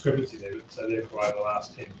discrepancy there. So therefore, over the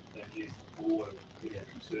last 10 years, the board of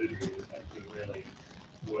paediatric surgery has had to really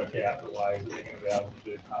work out the ways that they're going to be able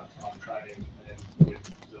to do part-time training, and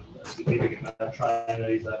with a significant amount of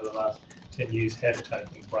trainees over the last 10 years have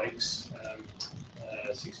taken breaks,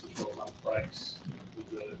 6 to 12 month breaks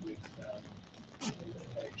with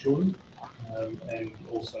having children, and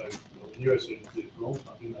also neurosurgeons do it for all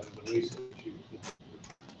time. You know, the research was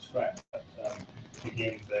scratch, but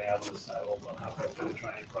again, being able to say, well, I'm halfway through the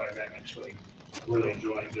training program, actually really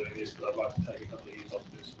enjoying doing this, but I'd like to take a couple of years off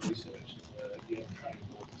to do some research. Again, training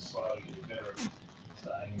board is slowly getting better at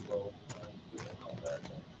saying, well, we'll accommodate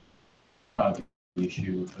that. The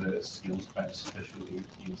issue with the skills-based specialty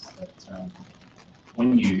is that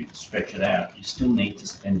when you stretch it out, you still need to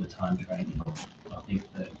spend the time training. I think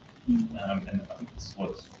that, and I think this is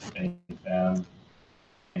what's being found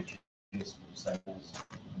in staples,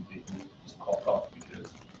 and people just cock off because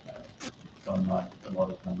don't like a lot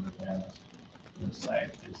of number of hours. I'm say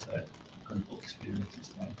is that clinical experience is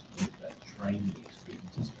going to be that training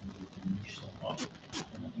experience is going to diminish somewhat,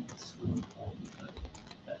 and I think it's still important that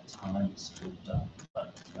that time is still done,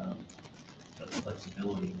 but the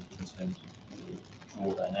flexibility in terms of really draw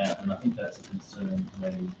that out, and I think that's a concern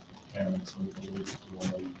when Karen sort of alluded to, or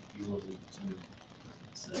maybe you alluded to,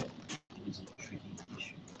 it is a tricky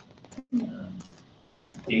issue.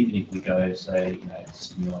 Even if we go, say,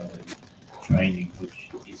 stimulated training, which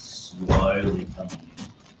is slowly coming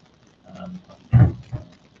in,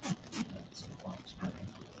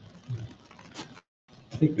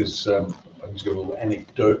 I think there's, I'm just going to go a little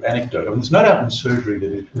anecdote. I mean, there's no doubt in surgery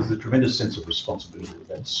that there's a tremendous sense of responsibility.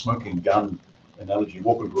 That smoking gun analogy, you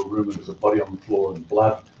walk into a room and there's a body on the floor and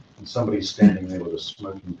blood, and somebody's standing there with a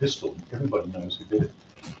smoking pistol. Everybody knows who did it.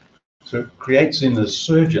 So it creates in the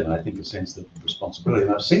surgeon, I think, a sense of responsibility.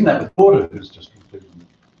 And I've seen that with Porter, who's just completed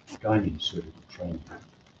gynae surgical training.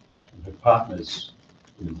 And her partner's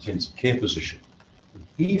in an intensive care position. And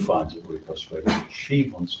he finds it very frustrating. She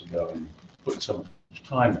wants to go and put so much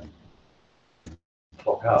time in,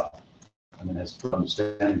 clock up, and then has to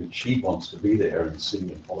understand that she wants to be there and see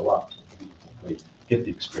and follow up, so get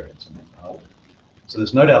the experience and then part of it. So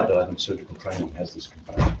there's no doubt that I think surgical training has this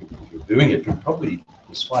component. If you're doing it, you probably,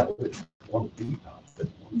 despite it, want to be part of it,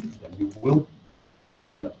 and you will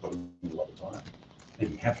put in a lot of time.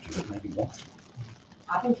 Maybe have to, but maybe want to.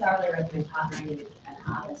 I can thoroughly recommend partnering with an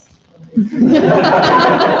artist. And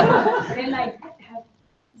they have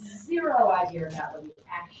zero idea about what you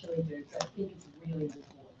actually do, so I think it's really important.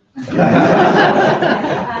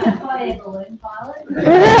 Hot air balloon pilot.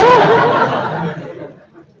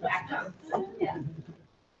 Yeah.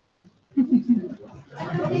 I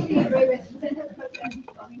completely agree with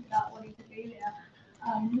talking about wanting to be there.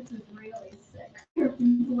 This is really sick.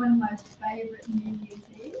 One of my favourite New Year's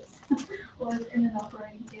Eves was in an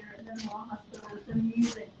operating theatre at the Melbourne Hospital with the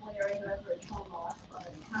music blaring over a trauma lifeboat.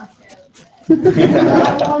 I can't stand it.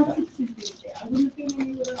 I wanted to be there. I wouldn't have been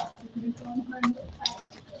anywhere else. I could have gone home, but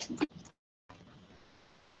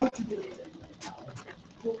I had to do it.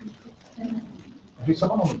 I think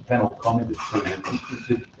someone on the panel commented too,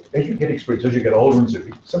 that as you get experience, as you get older, and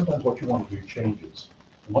sometimes what you want to do changes.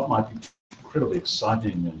 And what might be incredibly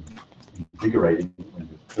exciting and invigorating when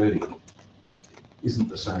you're 30 isn't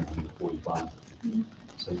the same when you're 45.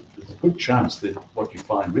 So there's a good chance that what you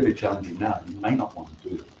find really challenging now, you may not want to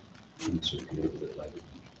do it in the surgery a little bit later.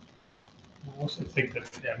 I also think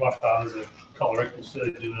that my father's a colorectal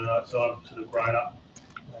surgeon, and so I've sort of grown up,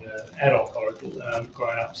 adult colorectal,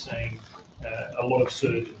 grown up seeing a lot of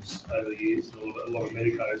surgeons over the years, a lot of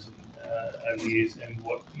medicos over the years, and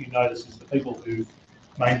what you notice is the people who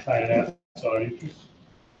maintain an outside interest,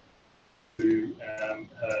 who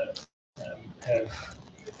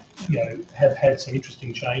have had some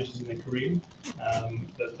interesting changes in their career,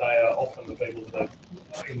 that they are often the people that,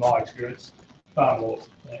 in my experience, far more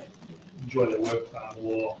enjoy their work far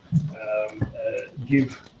more,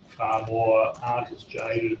 give far more, aren't as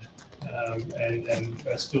jaded, and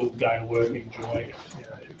are still going to work enjoying it.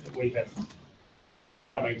 We have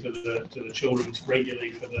coming to the children's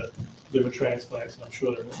regularly for the liver transplants, and I'm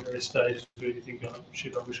sure there are various stages where you think, oh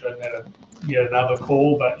shit, I wish I'd had yet another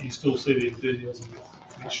call, but you still see the enthusiasm with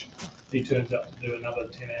which he turns up to do another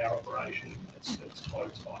 10-hour operation. It's quite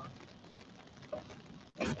inspiring.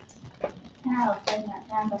 Wow, that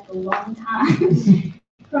sounds like a long time.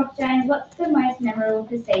 Prof. Jones, what's the most memorable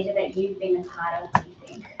procedure that you've been a part of, do you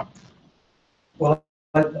think? Well,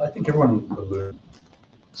 I think everyone will learn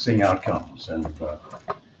seeing outcomes, and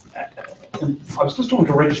I was just talking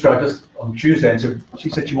to a registrar just on Tuesday, and she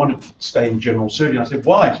said she wanted to stay in general surgery. I said,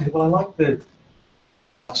 why? She said, well, I like the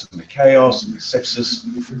chaos and the sepsis.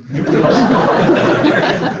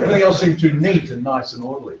 Everything else seemed too neat and nice and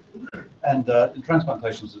orderly. And in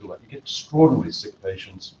transplantations, you get extraordinarily sick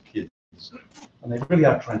patients, kids, and they really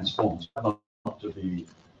are transformed. Not to be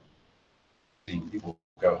seeing people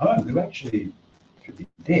go home who actually should be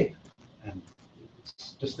dead. And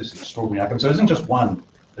it's just this extraordinary outcome. So it isn't just one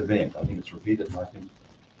event. I think it's repeated,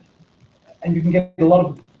 and you can get a lot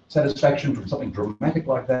of satisfaction from something dramatic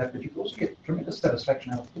like that, but you can also get tremendous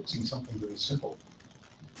satisfaction out of fixing something very simple.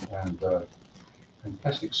 And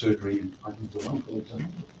plastic surgery, I think, is a wonderful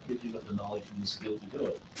example. If you've got the knowledge and the skill to do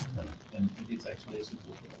it, and it is actually a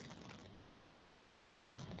simple job.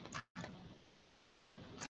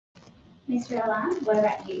 Mr. Alan, what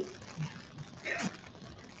about you?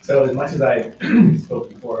 So as much as I spoke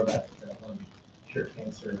before about cure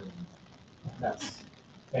cancer, that's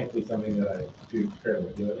thankfully something that I do fairly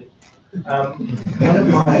regularly. One of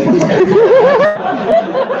my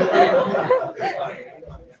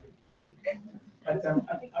but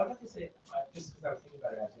I think I would have to say, just because I was thinking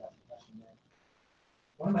about it as you asked the question there,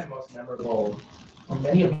 one of my most memorable, or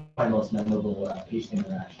many of my most memorable patient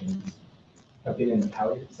interactions have been in the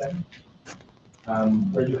palliative setting,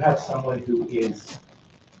 where you have someone who is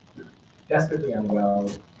desperately unwell,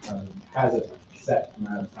 has a set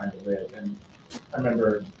amount of time to live. And I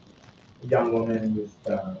remember a young woman with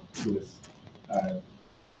who was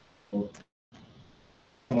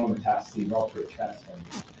metastases all through her chest,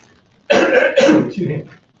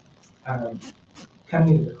 and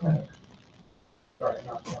coming into the clinic. Sorry,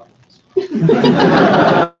 not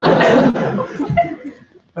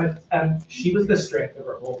but she was the strength of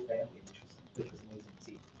her whole family, which was amazing to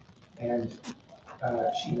see. And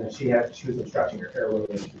she was obstructing her airway,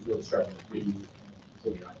 and she was really struggling to breathe.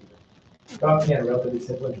 Doctor had a relatively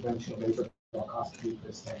simple intervention, laser bronchoscopy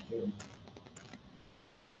for stent tube.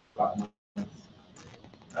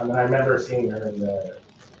 And I remember seeing her in the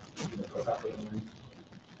room,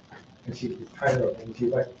 and she was kind of, and she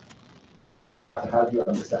was like, "How do you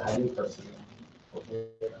understand? How do you person?"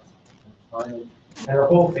 And her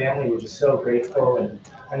whole family was just so grateful. And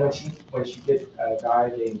when she did die,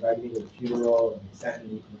 they invited me to the funeral, and they sent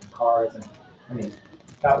me cards. And I mean,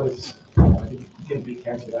 that was, I didn't beat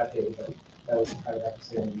cancer that day, but that was, I would have to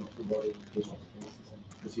say, one of the most rewarding patients and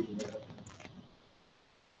procedures.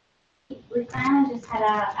 We finally just had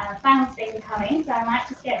our final speaker come in, so I might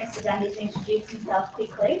just get Mr. Dundee to introduce himself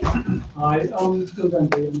quickly. Hi, I'm still going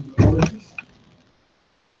to be a neurologist.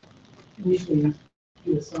 Initially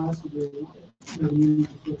did a science degree at uni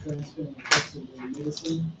before transferring across to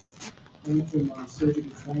medicine. I went through my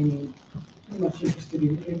surgical training, pretty much interested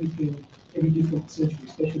in everything, every different surgical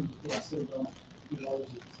specialty before I settled on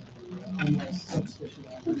urology. So I'm a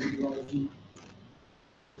sub-specialist in urology.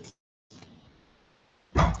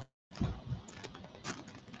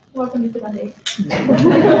 Welcome, Mr. Bundy.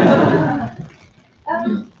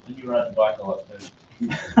 And you ride the bike a lot too.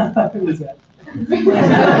 Who was that?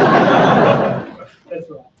 That's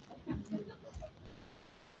right.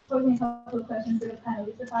 Posing a couple of questions to the panel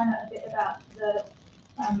just to find out a bit about the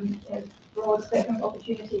broad spectrum of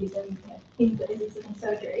opportunities and things that exist in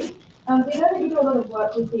surgery. We know that you do a lot of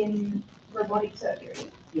work within robotic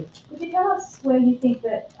surgery. Yeah. Could you tell us where you think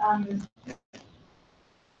that,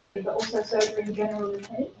 but also surgery in general is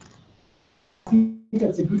headed? I think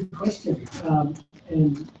that's a good question,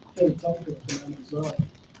 and very topical at the moment as well.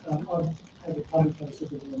 I've had a public case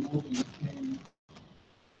of in Melbourne,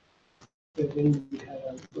 and then we had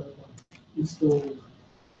a robot installed.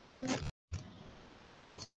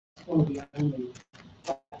 One of the only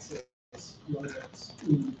access robots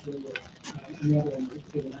in Victoria, and the other one was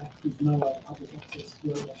Paediatric, with no other public access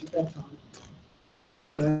robots at that time.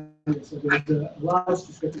 So there was a large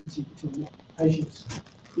discrepancy between what patients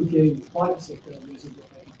could get in the private sector versus what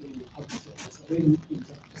they could get in the public sector. So they didn't think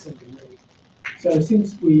that percentage really. So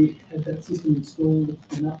since we had that system installed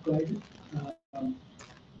and upgraded,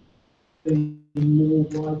 being more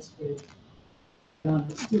widespread,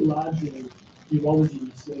 it's still largely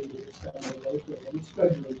urology surgery that's done locally, and it's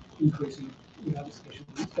gradually increasing in other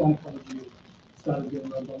specialties. Gynaecology started doing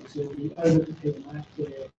robotic surgery over the Paediatric,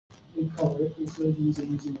 where the colorectal surgeons are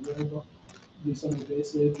using the robot to do some of their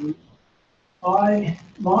surgery.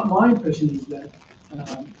 My impression is that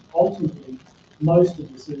ultimately most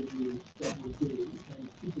of the surgery that we do, and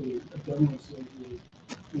particularly abdominal surgery,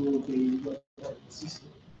 will be robotic assisted.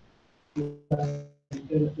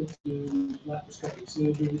 Benefits to laparoscopic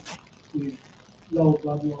surgery with lower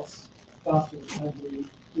blood loss, faster recovery,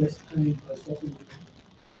 less pain post-operatively,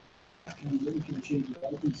 and that we can achieve with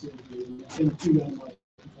open surgery. And I think two randomized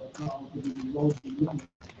controlled trials will be urology looking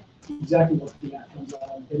at exactly what the outcomes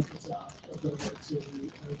are and benefits are of robotic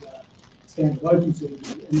surgery over standard open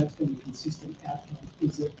surgery, and that's going to be consistent outcome.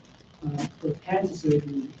 Is that for cancer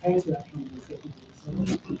surgery, the cancer outcomes are effectively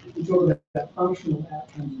the same. We talk about functional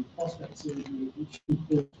outcomes in prostate surgery, which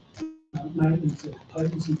include maintenance of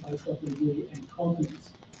potency post-operatively and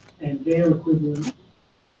confidence, and their equivalent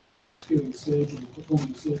to the surgeon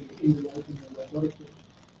performing the surgery either open or robotically.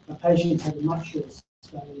 Patients have a much shorter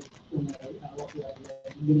stay when they are operated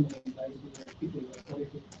minimally invasively, particularly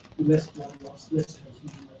robotically, with less blood loss, less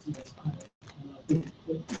transfusion rates, and less pain. And I think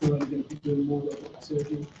that we're only going to be doing more robotic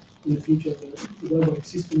surgery in the future. The robotic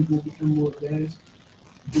systems will become more advanced.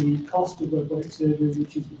 The cost of robotic surgery,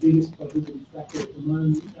 which is the biggest prohibitive factor at the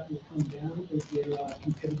moment, that will come down as there are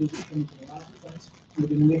competitors that come into the marketplace.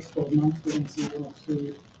 Within the next 12 months, we're going to see one or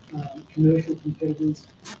two commercial competitors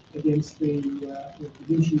against the Da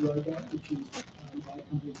Vinci robot, which is by a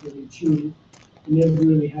company called Intuitive. We never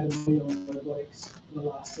really had a lead on robotics for the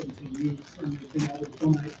last 17 years, and we've been able to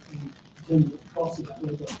dominate and determine what the cost of that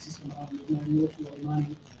robotic system are, and we've made an awful lot of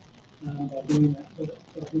money by doing that, but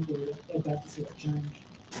I think we're about to see that change.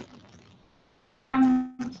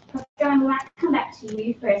 John, we'd like to come back to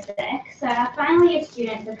you for a sec. So our final year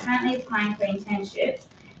students are currently applying for internships,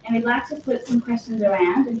 and we'd like to flip some questions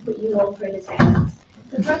around and put you all through the test.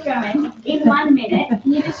 So Prof. Drummond, in 1 minute,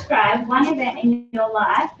 can you describe one event in your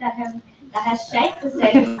life that has shaped the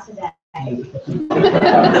surgery today? Can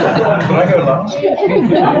I go last?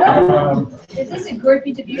 Is this a group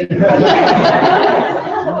interview?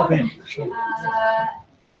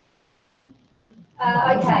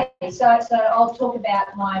 Okay, so I'll talk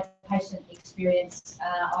about my patient experience.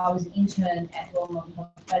 I was an intern at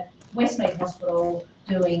Westmead Hospital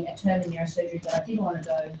doing a term in neurosurgery that I didn't want to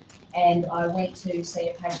do, and I went to see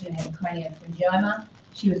a patient who had a craniopharyngioma.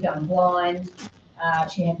 She was going blind.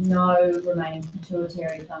 She had no remaining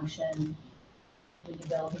pituitary function, with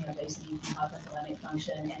developing obesity, hypothalamic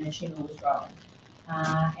function, and her tumour was growing.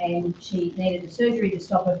 And she needed a surgery to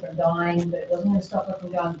stop her from dying, but it wasn't going to stop her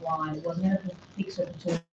from going blind. It wasn't going to fix her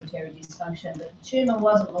pituitary dysfunction. But the tumour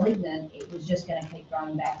wasn't malignant. It was just going to keep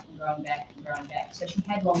growing back and growing back and growing back. So she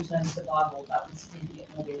had long-term survival, but with significant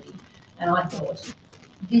morbidity. And I thought,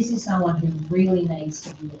 this is someone who really needs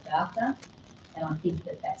to be looked after, and I think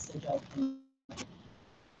that that's the job for me.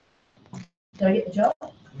 Did I get the job?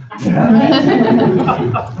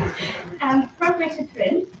 From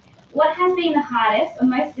Richardson, what has been the hardest or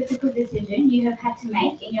most difficult decision you have had to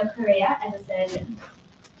make in your career as a surgeon?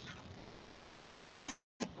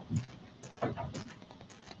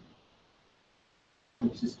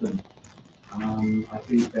 public system. I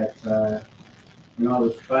think that when I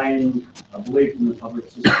was trained, I believed in the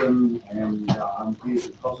public system, and I'm here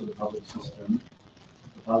because of the public system.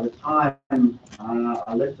 By the time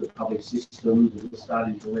I left the public system, it was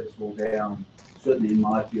starting to let us all down. Certainly in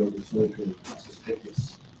my field of surgery, I suspect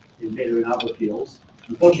it's better in other fields.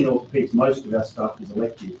 Unfortunately, orthopedics, most of our stuff is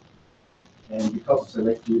elective. And because it's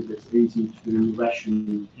elective, it's easy to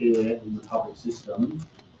ration care in the public system.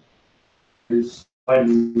 There's a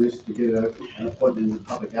waiting list to get an appointment in the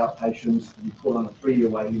public outpatients, to be put on a 3-year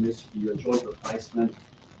waiting list for your joint replacement.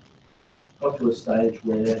 Got to a stage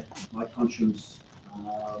where my conscience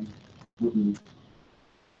wouldn't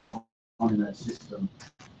on in that system.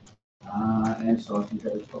 And so I think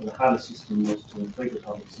that was probably the hardest system was to complete the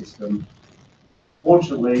public system.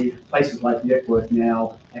 Fortunately, places like Network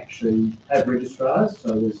now actually have registrars. So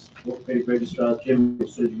there's orthopedic registrars, general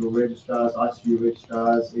surgical registrars, ICU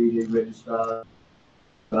registrars, ED registrars,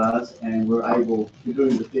 and we're able to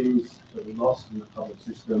do the things that we lost in the public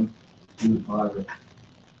system in the private.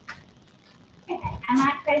 Okay, I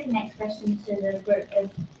might pose the next question to the group as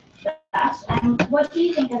that. What do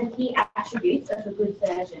you think are the key attributes of a good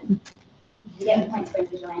surgeon? You get the points for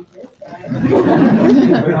individual answers. So.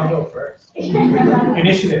 I'll go first.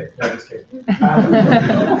 Initiative. No, just kidding. I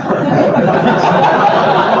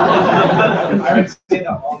would say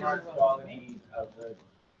the hallmark quality of the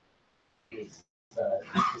is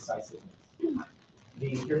decisiveness. The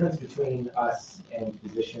difference between us and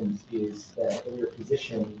physicians is that when you're a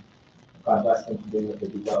physician, God bless them for doing what they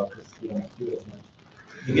do well because you don't have to do it as much.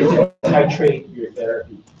 You get to titrate your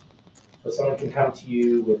therapy. So someone can come to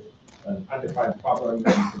you with an undefined problem,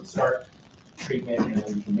 and you can start treatment, and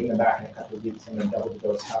then you can bring them back in a couple of weeks and then double the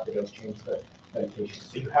dose, half the dose, change the medication.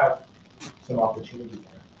 So you have some opportunity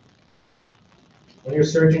there. When you're a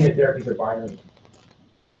surgeon, your therapies are binary.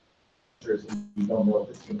 You don't know if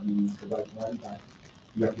it's going to be the right one, but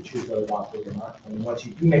you have to choose whether to operate or not. And once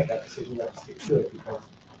you do make that decision, you have to stick to it because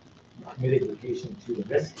you're committing the patient to the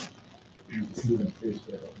risk. It's moving through to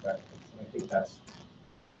the benefits. And I think that's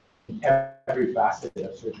in every facet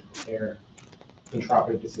of surgical care,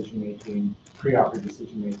 intraoperative decision making, preoperative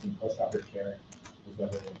decision making, postoperative care, is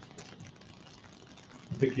what it is.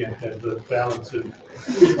 I think you have to have the balance of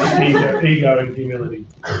ego and humility,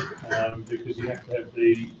 because you have to have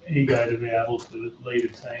the ego to be able to lead a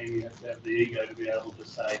team. You have to have the ego to be able to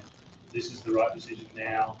say, this is the right decision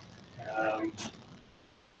now.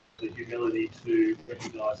 The humility to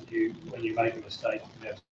recognise that when you make a mistake, you can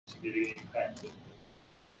have significant impact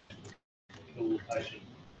on the patient,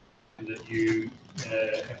 and that you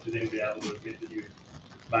have to then be able to admit that you've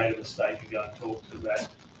made a mistake and go and talk to that.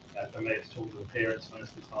 For me, it's talking to the parents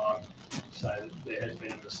most of the time, say that there has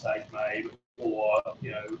been a mistake made, or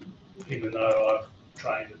even though I've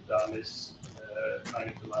trained and done this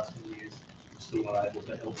training for the last 10 years, I'm still not able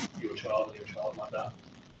to help your child and your child like that.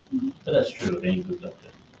 But that's true of any good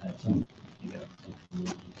doctor.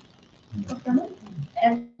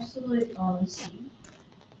 Absolute honesty,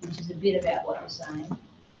 which is a bit about what I'm saying.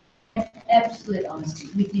 Absolute honesty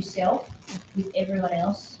with yourself, with everyone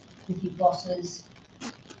else, with your bosses,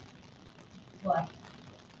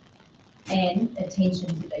 and attention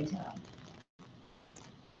to detail.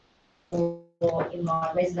 Or in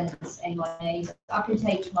my residence and my needs, I can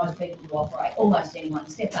teach most people to operate, almost anyone.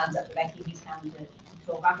 Stefan's up the back here, he's coming to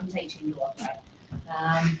talk. I can teach him to operate.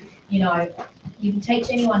 You can teach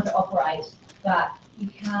anyone to operate, but you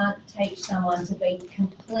can't teach someone to be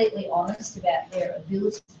completely honest about their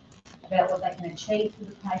ability, about what they can achieve for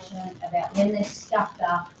the patient, about when they're stuffed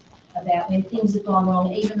up, about when things have gone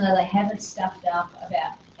wrong, even though they haven't stuffed up,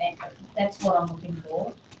 that's what I'm looking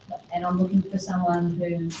for. And I'm looking for someone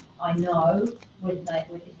who I know, if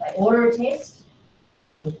they order a test,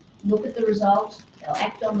 look at the result, they'll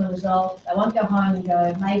act on the result, they won't go home and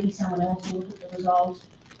go, maybe someone else will look at the result,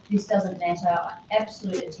 this doesn't matter,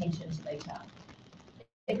 absolute attention to detail.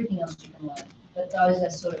 Everything else you can learn, but those are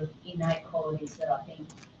sort of innate qualities that I think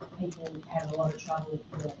people have a lot of trouble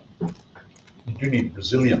learning. You do need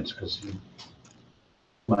resilience because you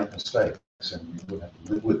make mistakes and you will have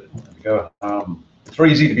to live with it. And go, it's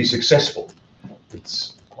very easy to be successful.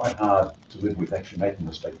 It's quite hard to live with actually making a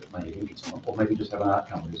mistake that may injure someone, or maybe just have an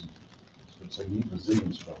outcome that isn't. So you need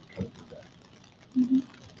resilience to cope with that. You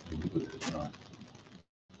live with it, right?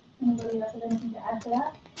 Anybody else have anything to add to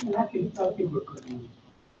that? I think we're going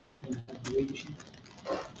to have leadership.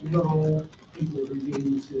 Not all people who get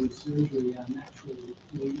into surgery are natural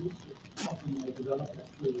leaders, but often they develop that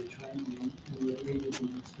through their training, and their leaders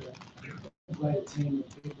amongst a greater team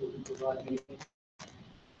of people who provide the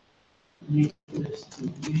needs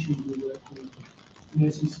and conditions we work with.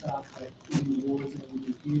 nursing staff in the wards and in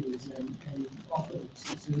the theatres, and often it's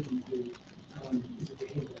the surgeon who is at the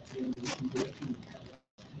head of that team and directing the cover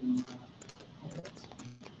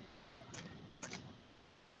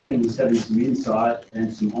and Just having some insight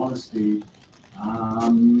and some honesty.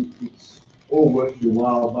 It's all worth your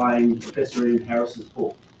while buying Professor Ian Harris's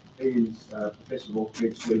book. Ian's Professor of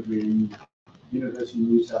Orthopaedic Surgery in University of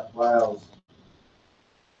New South Wales,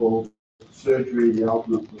 called Surgery, the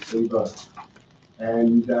Ultimate Placebo.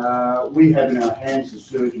 And we have in our hands as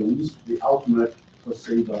surgeons the ultimate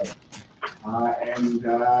placebo. And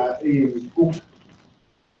Ian's book,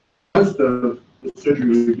 most of the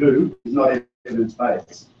surgery we do is not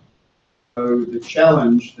evidence-based. So the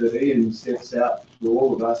challenge that Ian sets out to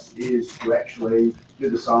all of us is to actually do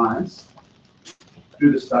the science,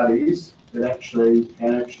 do the studies that can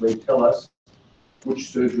tell us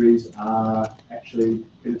which surgeries are actually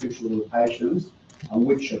beneficial to the patients and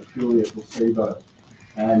which are purely a placebo.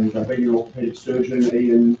 And being an orthopaedic surgeon,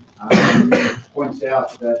 Ian points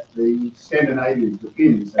out that the Scandinavians, the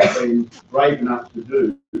Finns, have been brave enough to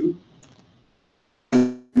do a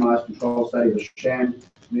randomized control study of a sham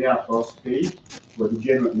knee arthroscopy for a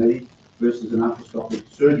degenerate knee versus an arthroscopic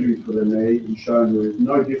surgery for the knee, and shown there is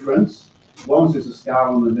no difference. As long as there's a scar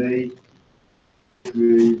on the knee,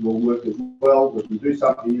 surgery will work as well. We can do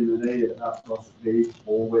something in the knee at arthroscopy,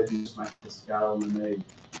 or we can just make a scar on the knee.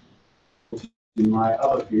 In my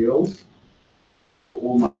other fields,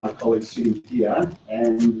 all my colleagues sitting here,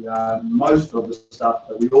 and most of the stuff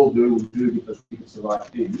that we all do, we do because we think it's the right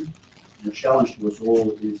thing. And the challenge to us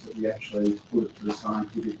all is that we actually put it to the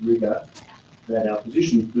scientific rigour that our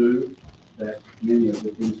physicians do, that many of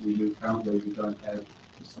the things we do currently we don't have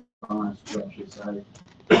the science to actually say.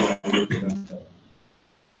 I think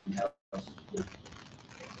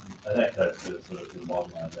that's the sort of the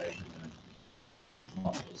modernisation and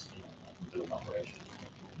not just, I can do an operation,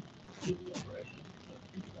 do the operation,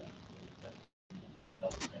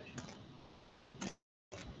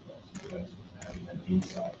 having that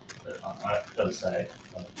insight. But I've got to say,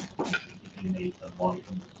 if you need a body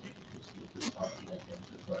from the this type, you don't get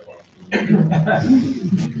to throw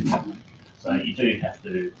one. So you do have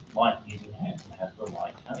to like using hands, you have to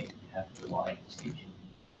like cutting, you have to like stitching.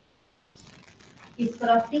 Yes, but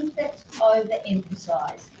I think that's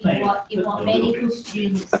overemphasised in what medical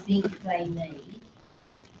students think they need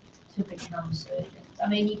to become surgeons. I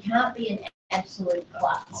mean, you can't be an absolute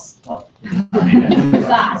klutz.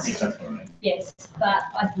 Yes, but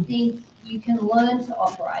I think you can learn to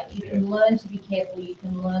operate, you can learn to be careful, you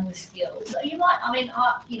can learn the skills. So you might,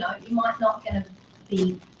 you might not going to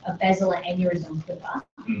be a basilar aneurysm clipper,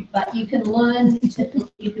 but you can learn the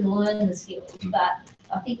skills. But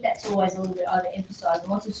I think that's always a little bit overemphasised.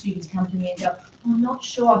 Lots of students come to me and go, I'm not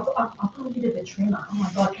sure, I've got a bit of a tremor. Oh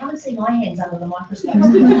my God, come and see my hands under the microscope.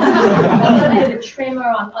 I've got a bit of a tremor.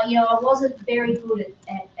 I wasn't very good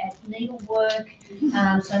at needle work,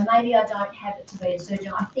 so maybe I don't have it to be a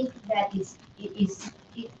surgeon. I think that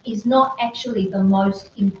is not actually the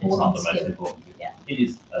most important skill. It's not the most important. Yeah. It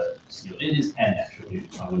is a skill. It is an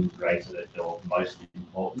attribute. I wouldn't rate it at all most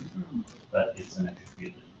important, but it's an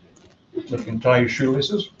attribute. So you can tie your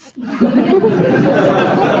shoelaces? When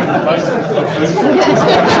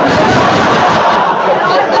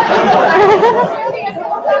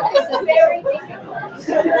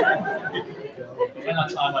I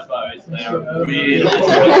tie my bows, they are really. No.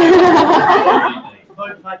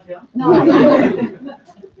 Okay,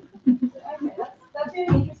 that's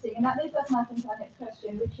really interesting, and that leads us nicely into our next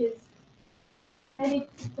question, which is, maybe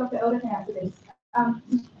Dr. Elder can answer this.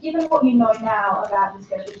 Given what you know now about the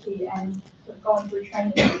specialty and sort of going through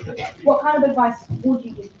training, what kind of advice would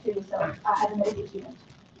you give to yourself as a medical student?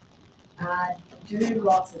 Do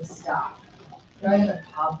lots of stuff. Go to the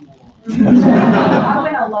pub more. I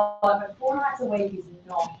went a lot, but 4 nights a week is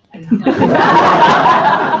not enough.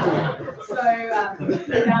 So,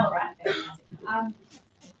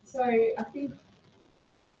 so I think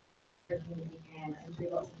you can and do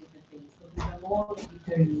lots of different things. Because the more that you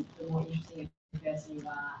do, the more interesting a person you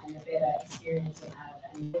are, and the better experience you'll have,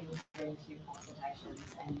 and the more you'll bring to your consultations,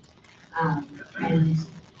 and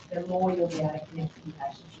the more you'll be able to connect with your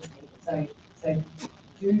patients with people. So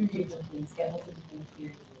do different things, get lots of different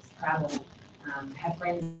experiences, travel, have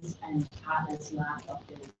friends and partners who aren't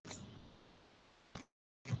doctors.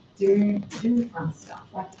 Do fun stuff,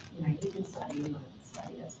 like, you can study, you want to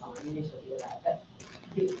study, that's fine, you need to do that, but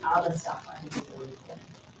the other stuff I think is really important,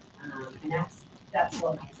 and that's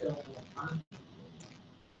what makes it all fun.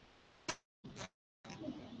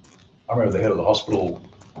 I remember the head of the hospital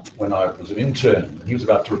when I was an intern, and he was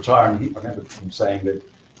about to retire, and I remember him saying that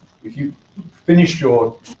if you finished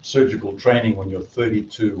your surgical training when you're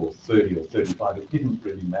 32 or 30 or 35, it didn't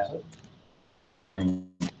really matter.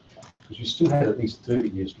 Because you still had at least 30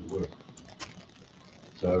 years to work.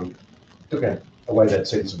 So it took away that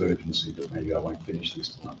sense of urgency that maybe I won't finish this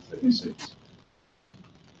till I'm 36.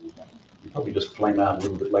 You probably just flame out a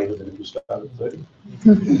little bit later than if you start at 30.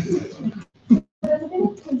 There's a bit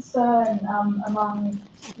of concern among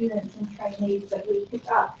students and trainees that we pick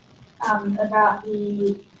up about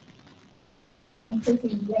the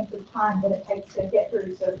increasing length of time that it takes to get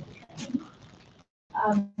through surgical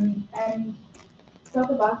training. And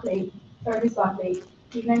Dr. Barkley, Ms. Barkley,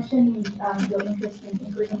 you mentioned your interest in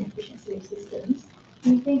improving efficiency of systems. Do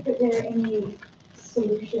you think that there are any real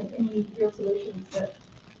solutions that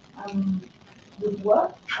would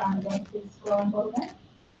work against this growing bottleneck?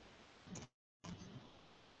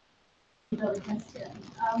 Another question.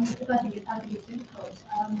 I think it's difficult.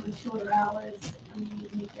 With shorter hours, you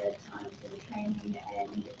need the time for the training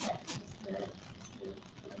and that's just the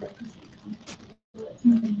requisite content to do it. So,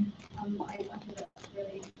 I think that's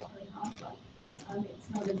really hard, but it's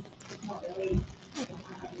not really,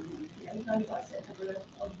 you've only got a certain number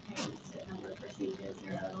of patients, a certain number of procedures,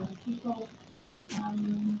 there are a lot of people. So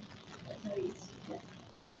it's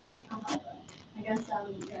I guess the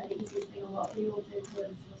easiest thing a lot of people did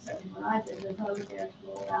was certainly when I did was I was there for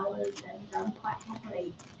all hours and quite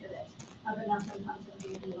happily did it. But now sometimes I'm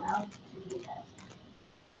being allowed to do that.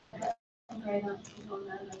 But I'm very much on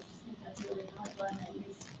that. I just think that's a really hard one and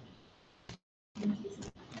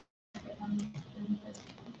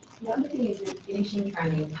the other thing is with finishing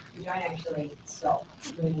training, you don't actually stop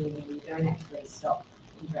learning, you don't actually stop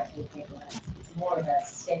interacting with people. It's more of a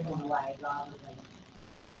step on the way rather than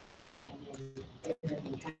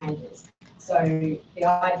everything changes. So the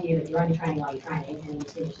idea that you're only training while you're training and you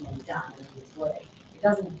finish and then you're done and it's work, it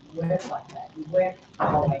doesn't work like that. You work the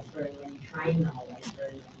whole way through and you train the whole way through.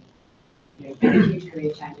 And, you do huge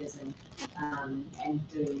career changes and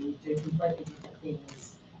do completely different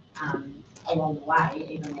things along the way,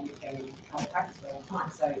 even when you've been in private practice for a long time.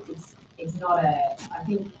 So it's not I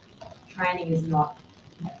think training is not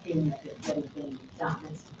a thing that has been done.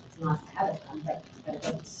 It's nice to have it done, but it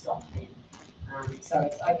doesn't stop then. So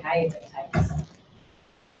it's okay if it takes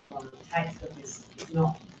long it takes, because it's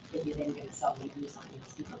not that you're then going to suddenly do something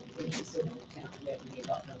that's different. You're still going to turn up to work and get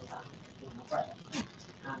doctor doing an operation.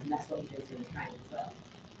 And that's what you do during training as well.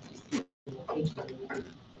 Just teach them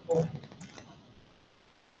beforehand.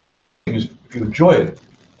 If you enjoy it,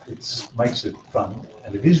 it makes it fun,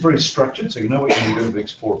 and it is very structured, so you know what you're going to do in the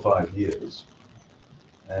next 4 or 5 years.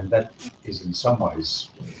 And that is in some ways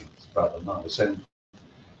rather nice. And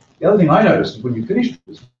the other thing I noticed is when you finish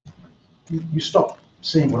this, you stop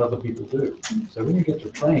seeing what other people do. So when you get to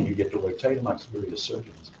train, you get to rotate amongst various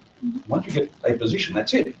surgeons. Once you get a position,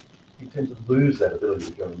 that's it. You tend to lose that ability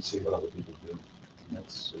to go and see what other people do. And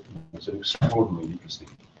that's extraordinarily interesting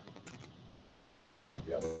to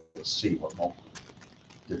be able to see what multiple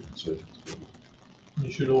different surgeons do.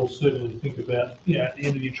 You should all certainly think about, at the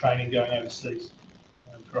end of your training going overseas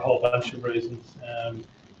for a whole bunch of reasons.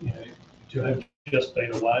 To have just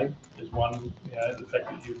been away is one, the fact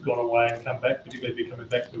that you've gone away and come back, particularly if you're coming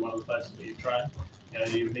back to one of the places where you train,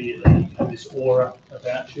 you immediately have this aura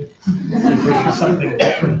about you. You're bringing something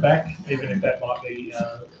different back, even if that might be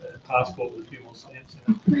a passport with a few more stamps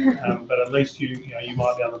in it. But at least you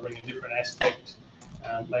might be able to bring a different aspect.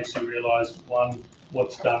 Makes you realise, one,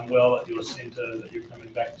 what's done well at your centre that you're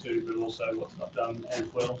coming back to, but also what's not done as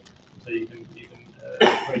well. So you can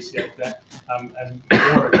appreciate that, and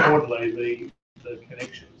more importantly, the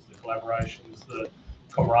connections, the collaborations, the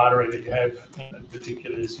camaraderie that you have, in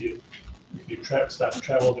particular as you start to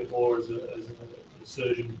travel a bit more as a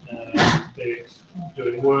surgeon, they're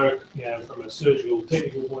doing work, from a surgical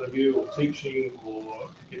technical point of view, or teaching, or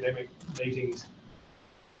academic meetings.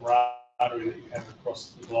 Camaraderie that you have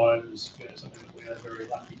across the globe is something that we are very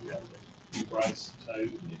lucky to be able to embrace. So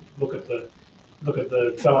look at the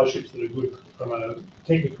fellowships that are good from a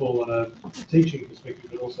technical and a teaching perspective,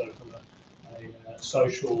 but also from a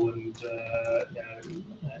social and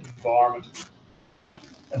environment.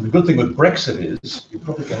 And the good thing with Brexit is you're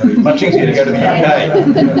probably going to be much easier to go to the UK.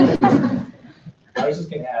 I was just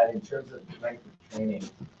going to add, in terms of length of training,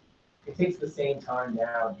 it takes the same time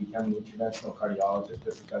now to become an interventional cardiologist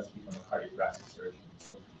as it does to become a cardiothoracic surgeon.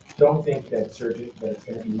 Don't think that it's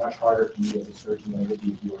going to be much harder for you as a surgeon than it would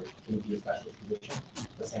be if you were going to be a specialist physician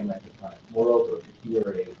the same length of time. Moreover, if you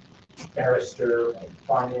are a barrister, in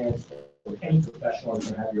finance, or any professional who's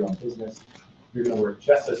going to have your own business, you're going to work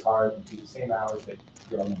just as hard and do the same hours that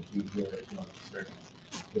you're going to do here as one of the surgeons.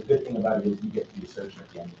 The good thing about it is you get to be a surgeon at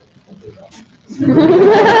the end of it.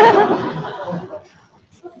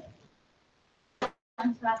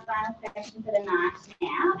 On to our final question for the night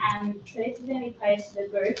now. So this is going to be posed to the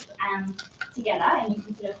group together, and you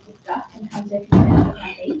can sort of discuss and come to a consensus,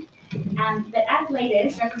 I think. But as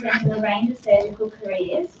leaders representing a range of surgical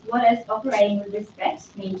careers, what does operating with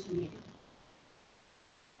respect mean to you?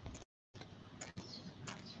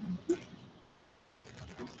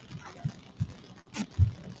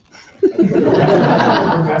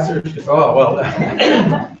 Oh, well,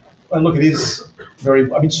 well, look, it is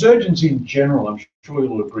very, I mean, surgeons in general, I'm sure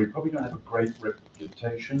you'll agree, probably don't have a great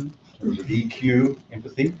reputation in terms of EQ,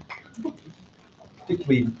 empathy,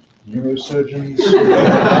 particularly neurosurgeons.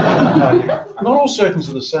 Not all surgeons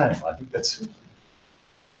are the same. I think that's,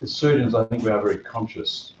 as surgeons, I think we are very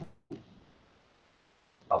conscious of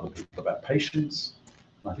other people, about patients.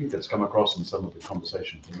 And I think that's come across in some of the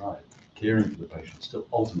conversation tonight. Caring for the patient is still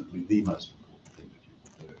ultimately the most important thing that you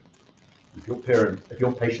can do. If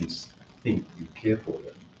your patients think you care for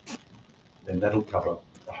them, then that'll cover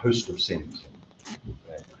a host of sins and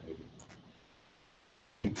bad behavior.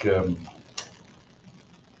 I think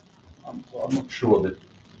I'm not sure that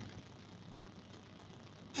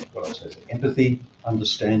what I say is empathy,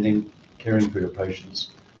 understanding, caring for your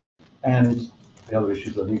patients, and the other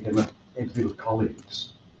issues I think empathy with colleagues.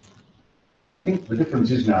 I think the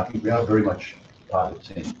difference is now, I think we are very much part of a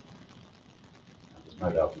team. There's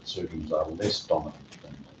no doubt that surgeons are less dominant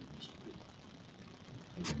than they used to be.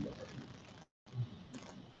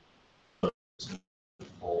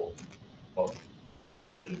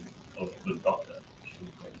 For a good doctor,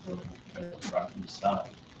 right from the start.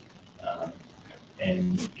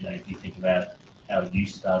 And you know, if you think about how you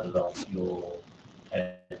started off your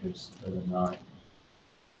address for the night,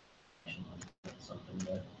 something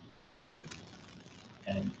that,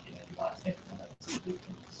 and you know, you might think, well, that's a good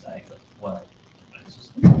thing to say, but well, it's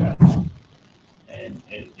just and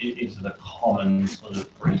it is a common sort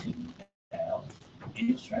of greeting now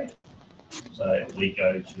in Australia. So we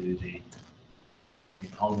go to the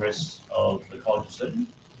Congress of the College of Surgery,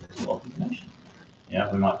 there's a lot of information. You know,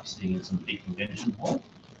 we might be sitting in some big convention hall,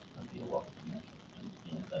 there'll be a lot of information, and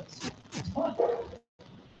you know, that's fine.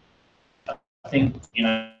 I think, you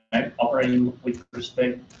know, operating with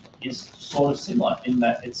respect is sort of similar in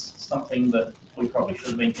that it's something that we probably should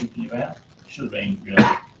have been thinking about, should have been really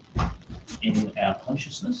in our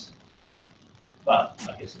consciousness, but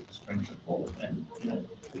I guess it just brings it forward, and you know,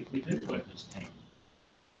 we do work as a team.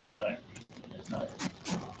 So there's no,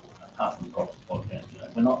 apart from the podcast, you know,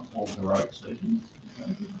 we're not all heroic surgeons, you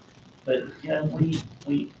know, but you know, we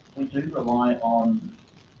do rely on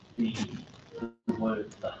the work,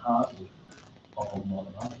 the hard work of a lot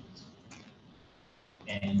of others.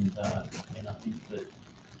 And I think that,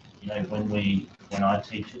 you know, when I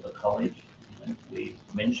teach at the college, you know, we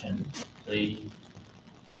mentioned the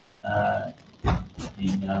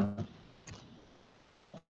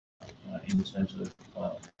in terms of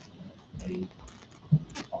the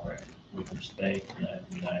operating with respect, you know,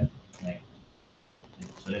 we don't make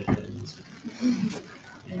surgeons,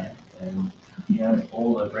 you know, and you know,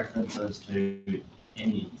 all the references to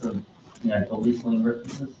any of the, you know, belittling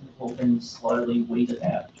references have all been slowly weeded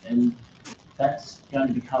out, and that's going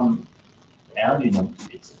to become our new normal.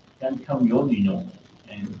 It's going to become your new normal,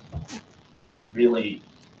 and really,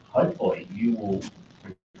 hopefully, you will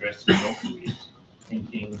progress in your careers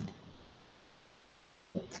thinking,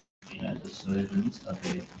 you know, the surgeons are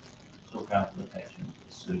there to look after the patient,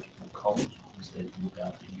 the surgical college is there to look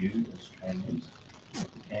after you as trainees,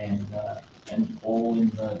 and all in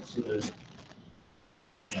the sort of,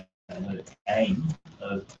 you know, the aim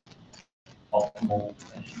of optimal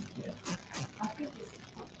patient care. I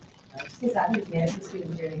think medical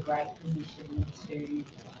students are in a great position to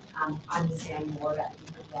understand more about the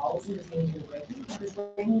different roles in the teams you're working, because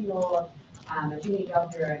when you're a junior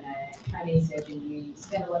doctor and a trainee surgeon, you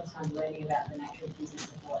spend a lot of time learning about the nature of business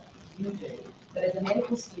of what you do. But as a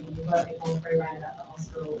medical student, you've got a bit more free rein about the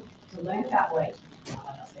hospital to learn about what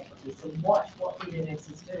specialties, to watch what theatre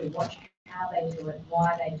nurses do, watch how they do it,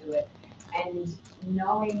 why they do it, and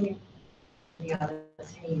knowing the other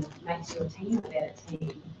team makes your team a better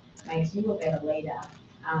team, makes you a better leader,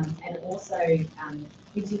 and also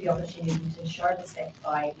gives you the opportunity to show respect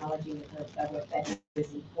by acknowledging that the work they do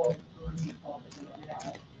is important, because you've got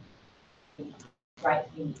the great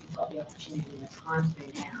thing you've got the opportunity and the time to do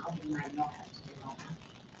now that you may not have to do longer.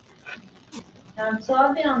 So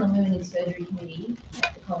I've been on the Women in Surgery Committee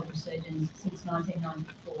at the College of Surgeons since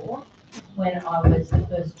 1994, when I was the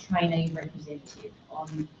first trainee representative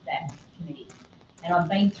on that committee. And I've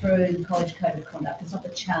been through the College Code of Conduct. It's not the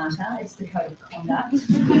charter, it's the Code of Conduct.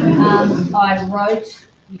 I wrote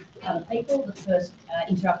with other people. The first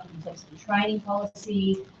interrupted and flexible training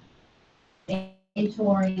policy,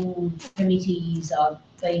 mentoring committees. I've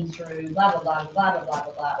been through blah blah blah blah blah blah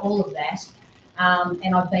blah blah, all of that,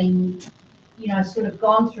 and I've been, you know, sort of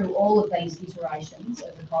gone through all of these iterations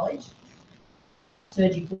of the college,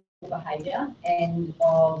 surgical behaviour, and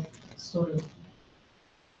of sort of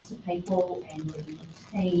people and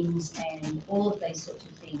teams and all of these sorts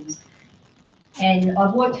of things. And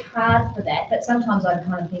I've worked hard for that, but sometimes I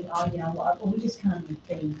kind of think, oh, you know, well, we just can't be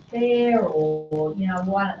fair, or, you know,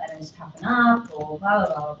 why don't they just toughen up, or blah,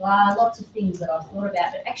 blah, blah, blah, lots of things that I've thought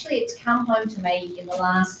about. But actually it's come home to me in the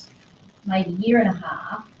last maybe year and a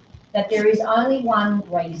half that there is only one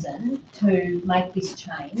reason to make this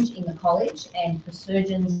change in the college and for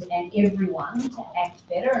surgeons and everyone to act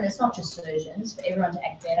better, and it's not just surgeons, for everyone to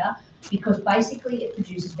act better, because basically it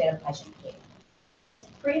produces better patient care.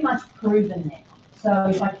 It's pretty much proven now. So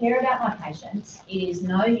if I care about my patients, it is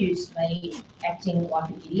no use me acting like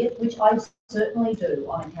an idiot, which I certainly do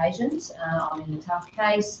on occasions. I'm in a tough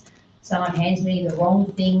case. Someone hands me the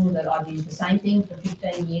wrong thing that I've used the same thing for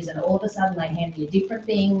 15 years, and all of a sudden they hand me a different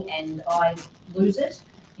thing and I lose it.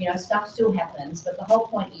 You know, stuff still happens, but the whole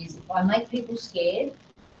point is if I make people scared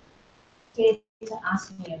to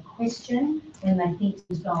ask me a question when they think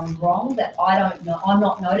it's gone wrong that I don't know, I'm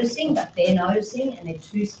not noticing, but they're noticing and they're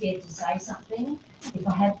too scared to say something. If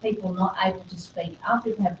I have people not able to speak up,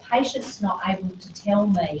 if I have patients not able to tell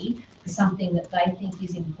me something that they think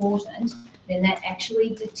is important, then that actually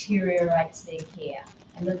deteriorates their care.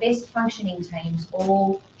 And the best functioning teams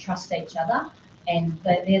all trust each other, and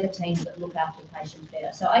they're the teams that look after patients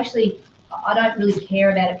better. So actually, I don't really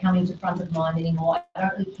care about it coming to front of mind anymore. I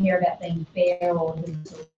don't really care about being fair or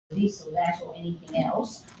this or that or anything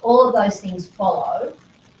else. All of those things follow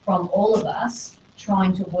from all of us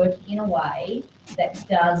trying to work in a way that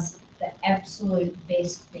does the absolute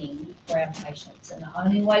best thing for our patients. And the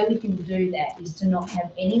only way we can do that is to not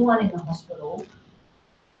have anyone in the hospital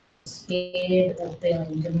scared or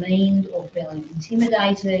feeling demeaned or feeling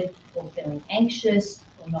intimidated or feeling anxious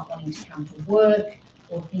or not wanting to come to work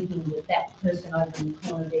or thinking that that person over in the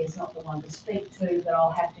corner there is not the one to speak to, that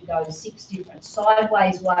I'll have to go 6 different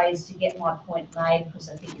sideways ways to get my point made because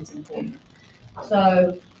I think it's important.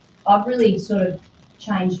 So I've really sort of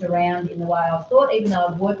changed around in the way I've thought, even though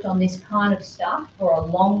I've worked on this kind of stuff for a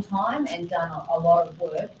long time and done a lot of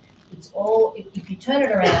work. It's all, if you turn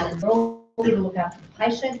it around and we're all here to look after the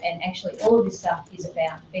patient, and actually all of this stuff is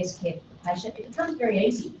about best care for the patient, it becomes very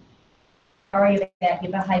easy. Worry about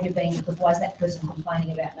your behaviour being because why is that person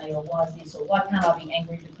complaining about me, or why is this, or why can't I be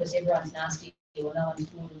angry because everyone's nasty or no one's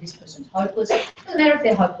good or this person's hopeless. It doesn't matter if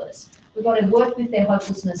they're hopeless. We've got to work with their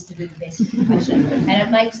hopelessness to do the best for the patient, and it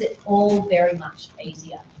makes it all very much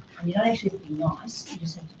easier. And you don't actually have to be nice, you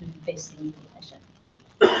just have to do the best thing for the patient.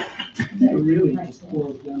 That really just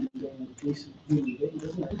boils down to being a decent human being,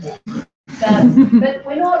 doesn't it? But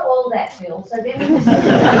we're not all that, Phil, so then we just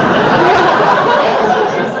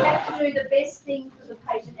have to do the best thing for the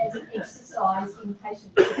patient as an exercise in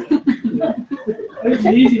patient care. It's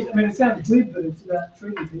the easiest, I mean, it sounds glib, but it's about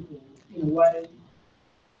treating people in a way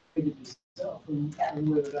you treat yourself, and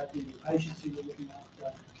whether that be the patients who you're looking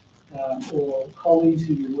after, or colleagues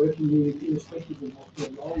who you're working with, irrespective of what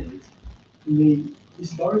their role is. In the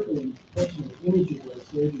historically professional image of where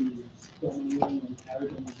surgery is domineering and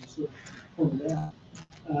arrogant, as you sort of pointed out,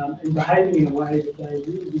 and behaving in a way that they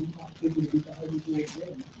really didn't want people to be behaving towards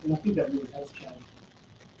them. And I think that really has changed.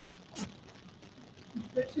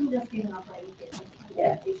 It shouldn't just be an operating theatre.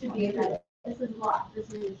 Yeah. It should be that this is life. This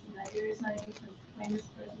is, you know, there is no difference between this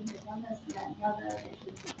person who's done this and that and the other.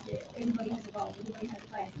 Everybody has a role, everybody has a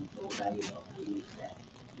place, and it's all valuable. And that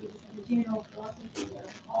is the general philosophy that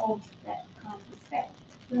holds that kind of respect.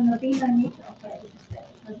 So then there'll be no need to operate with respect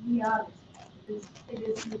because we are this. It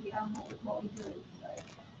is who we are, what we do. So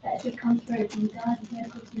that should come through from you guys and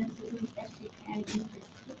medical students as we actually can do this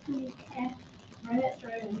quickly you can. Run it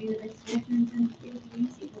through and be the best surgeons, and it will be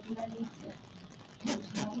easy. There'll be no need to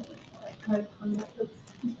code conduct.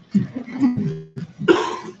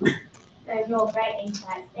 Those are all great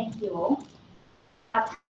insights. Thank you all. Our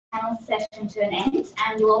panel session to an end,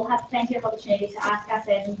 and you'll all have plenty of opportunity to ask our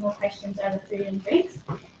surgeons more questions over food and drinks.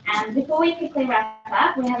 And before we quickly wrap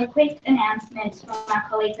up, we have a quick announcement from our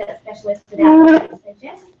colleagues at Specialists Without Borders. So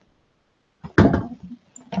Jess?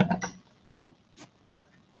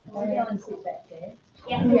 I'll go and sit back there.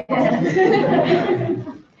 Yeah.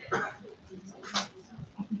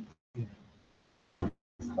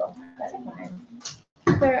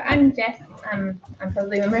 So I'm Jess. I'm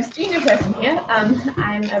probably the most junior person here.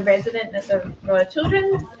 I'm a resident at the Royal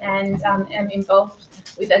Children's and am involved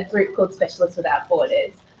with a group called Specialists Without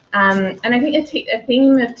Borders. And I think a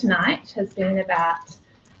theme of tonight has been about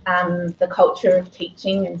the culture of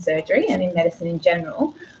teaching in surgery and in medicine in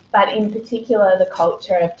general, but in particular the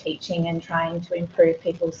culture of teaching and trying to improve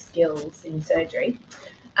people's skills in surgery.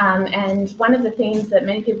 And one of the themes that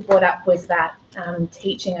many people brought up was that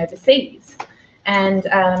teaching overseas. And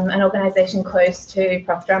an organisation close to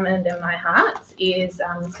Prof Drummond and my heart is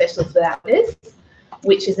Specialists Without Borders,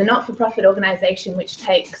 which is a not-for-profit organisation which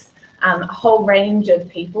takes a whole range of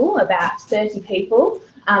people, about 30 people,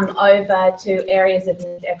 over to areas of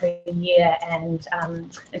need every year and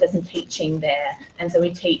does some teaching there. And so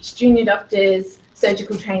we teach junior doctors,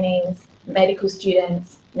 surgical trainees, medical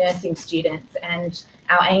students, nursing students, and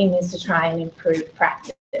our aim is to try and improve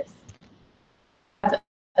practice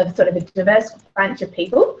of sort of a diverse bunch of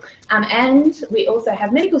people. And we also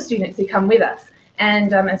have medical students who come with us.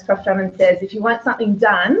 And as Prof Drummond says, if you want something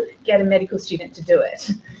done, get a medical student to do it.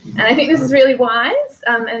 And I think this is really wise.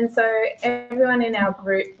 And so everyone in our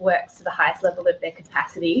group works to the highest level of their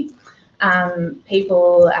capacity.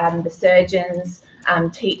 People, the surgeons,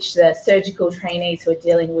 teach the surgical trainees who are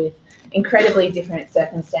dealing with incredibly different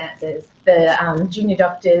circumstances. The junior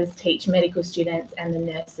doctors teach medical students and the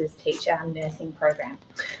nurses teach our nursing program.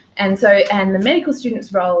 And the medical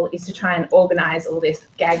student's role is to try and organise all this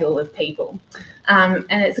gaggle of people. And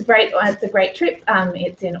it's a great trip.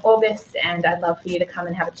 It's in August and I'd love for you to come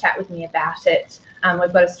and have a chat with me about it.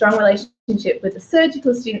 We've got a strong relationship with the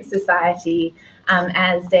Surgical Student Society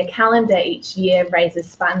as their calendar each year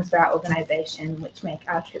raises funds for our organisation which make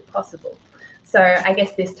our trip possible. So I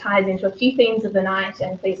guess this ties into a few themes of the night,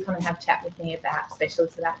 and please come and have a chat with me about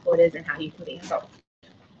Specialists Without Borders and how you can be involved.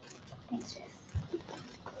 Thanks, Jess.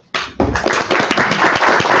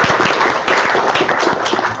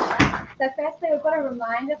 So firstly, we've got a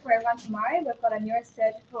reminder for everyone tomorrow. We've got a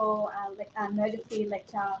neurosurgical emergency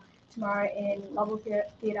lecture tomorrow in Melbourne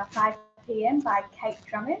Theatre, 5 p.m. by Kate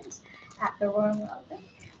Drummond at the Royal Melbourne.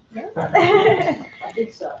 Yes. I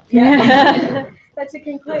think so. Yeah. So to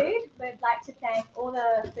conclude, we'd like to thank all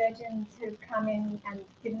the surgeons who've come in and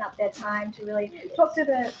given up their time to really talk to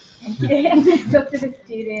the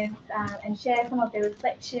students and share some of their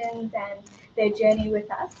reflections and their journey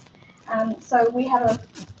with us. So we have a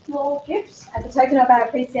small gift as a token of our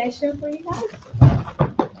appreciation for you guys.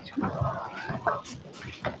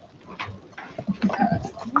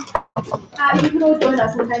 You can all join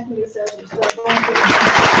us in thanking your surgeons.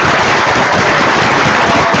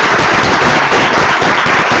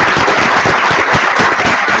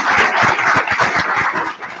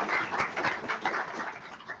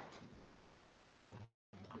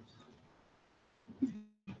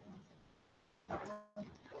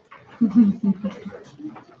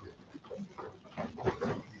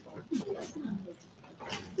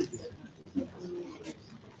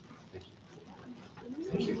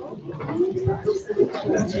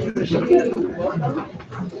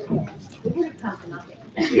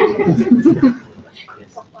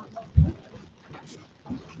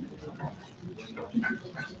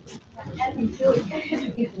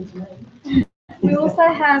 We also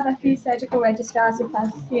have a few surgical registrars with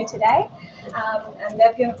us here today, and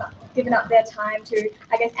they've given up their time to,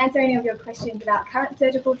 I guess, answer any of your questions about current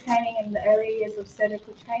surgical training and the early years of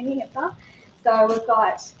surgical training and stuff. So we've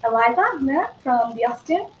got Eliza from the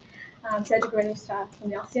Austin, surgical registrar from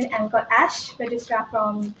the Austin, and we've got Ash, registrar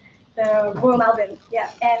from the Royal Melbourne.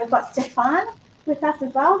 Yeah, and we've got Stefan with us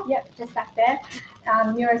as well. Yep, just back there,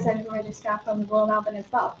 neurosurgical registrar from the Royal Melbourne as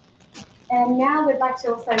well. And now we'd like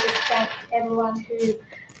to also just thank everyone who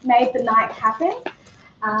made the night happen,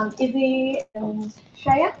 Izzy and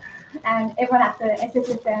Shreya, and everyone at the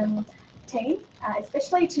SSSM team,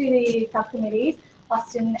 especially to the subcommittees,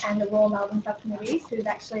 Austin and the Royal Melbourne subcommittees, who've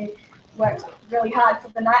actually worked really hard for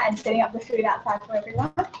the night and setting up the food outside for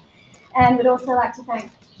everyone. And we'd also like to thank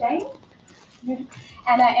Jane and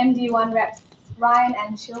our MD1 reps, Ryan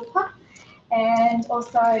and Shilpa. And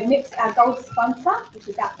also Nick's our gold sponsor, which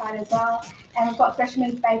is outside as well. And we've got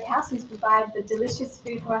Freshman's Bakehouse, who's provided the delicious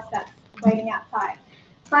food for us that's waiting outside.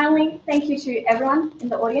 Finally, thank you to everyone in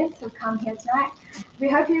the audience who've come here tonight. We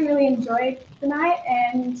hope you really enjoyed the night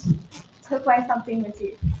and took away something with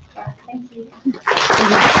you. So, thank you.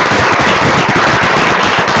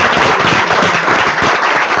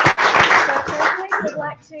 We'd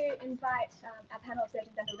like to invite our panel of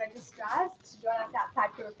surgeons and the registrars to join us outside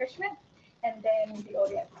for refreshment, and then the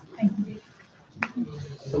audience. Thank you.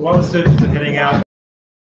 So while the surgeons are heading out,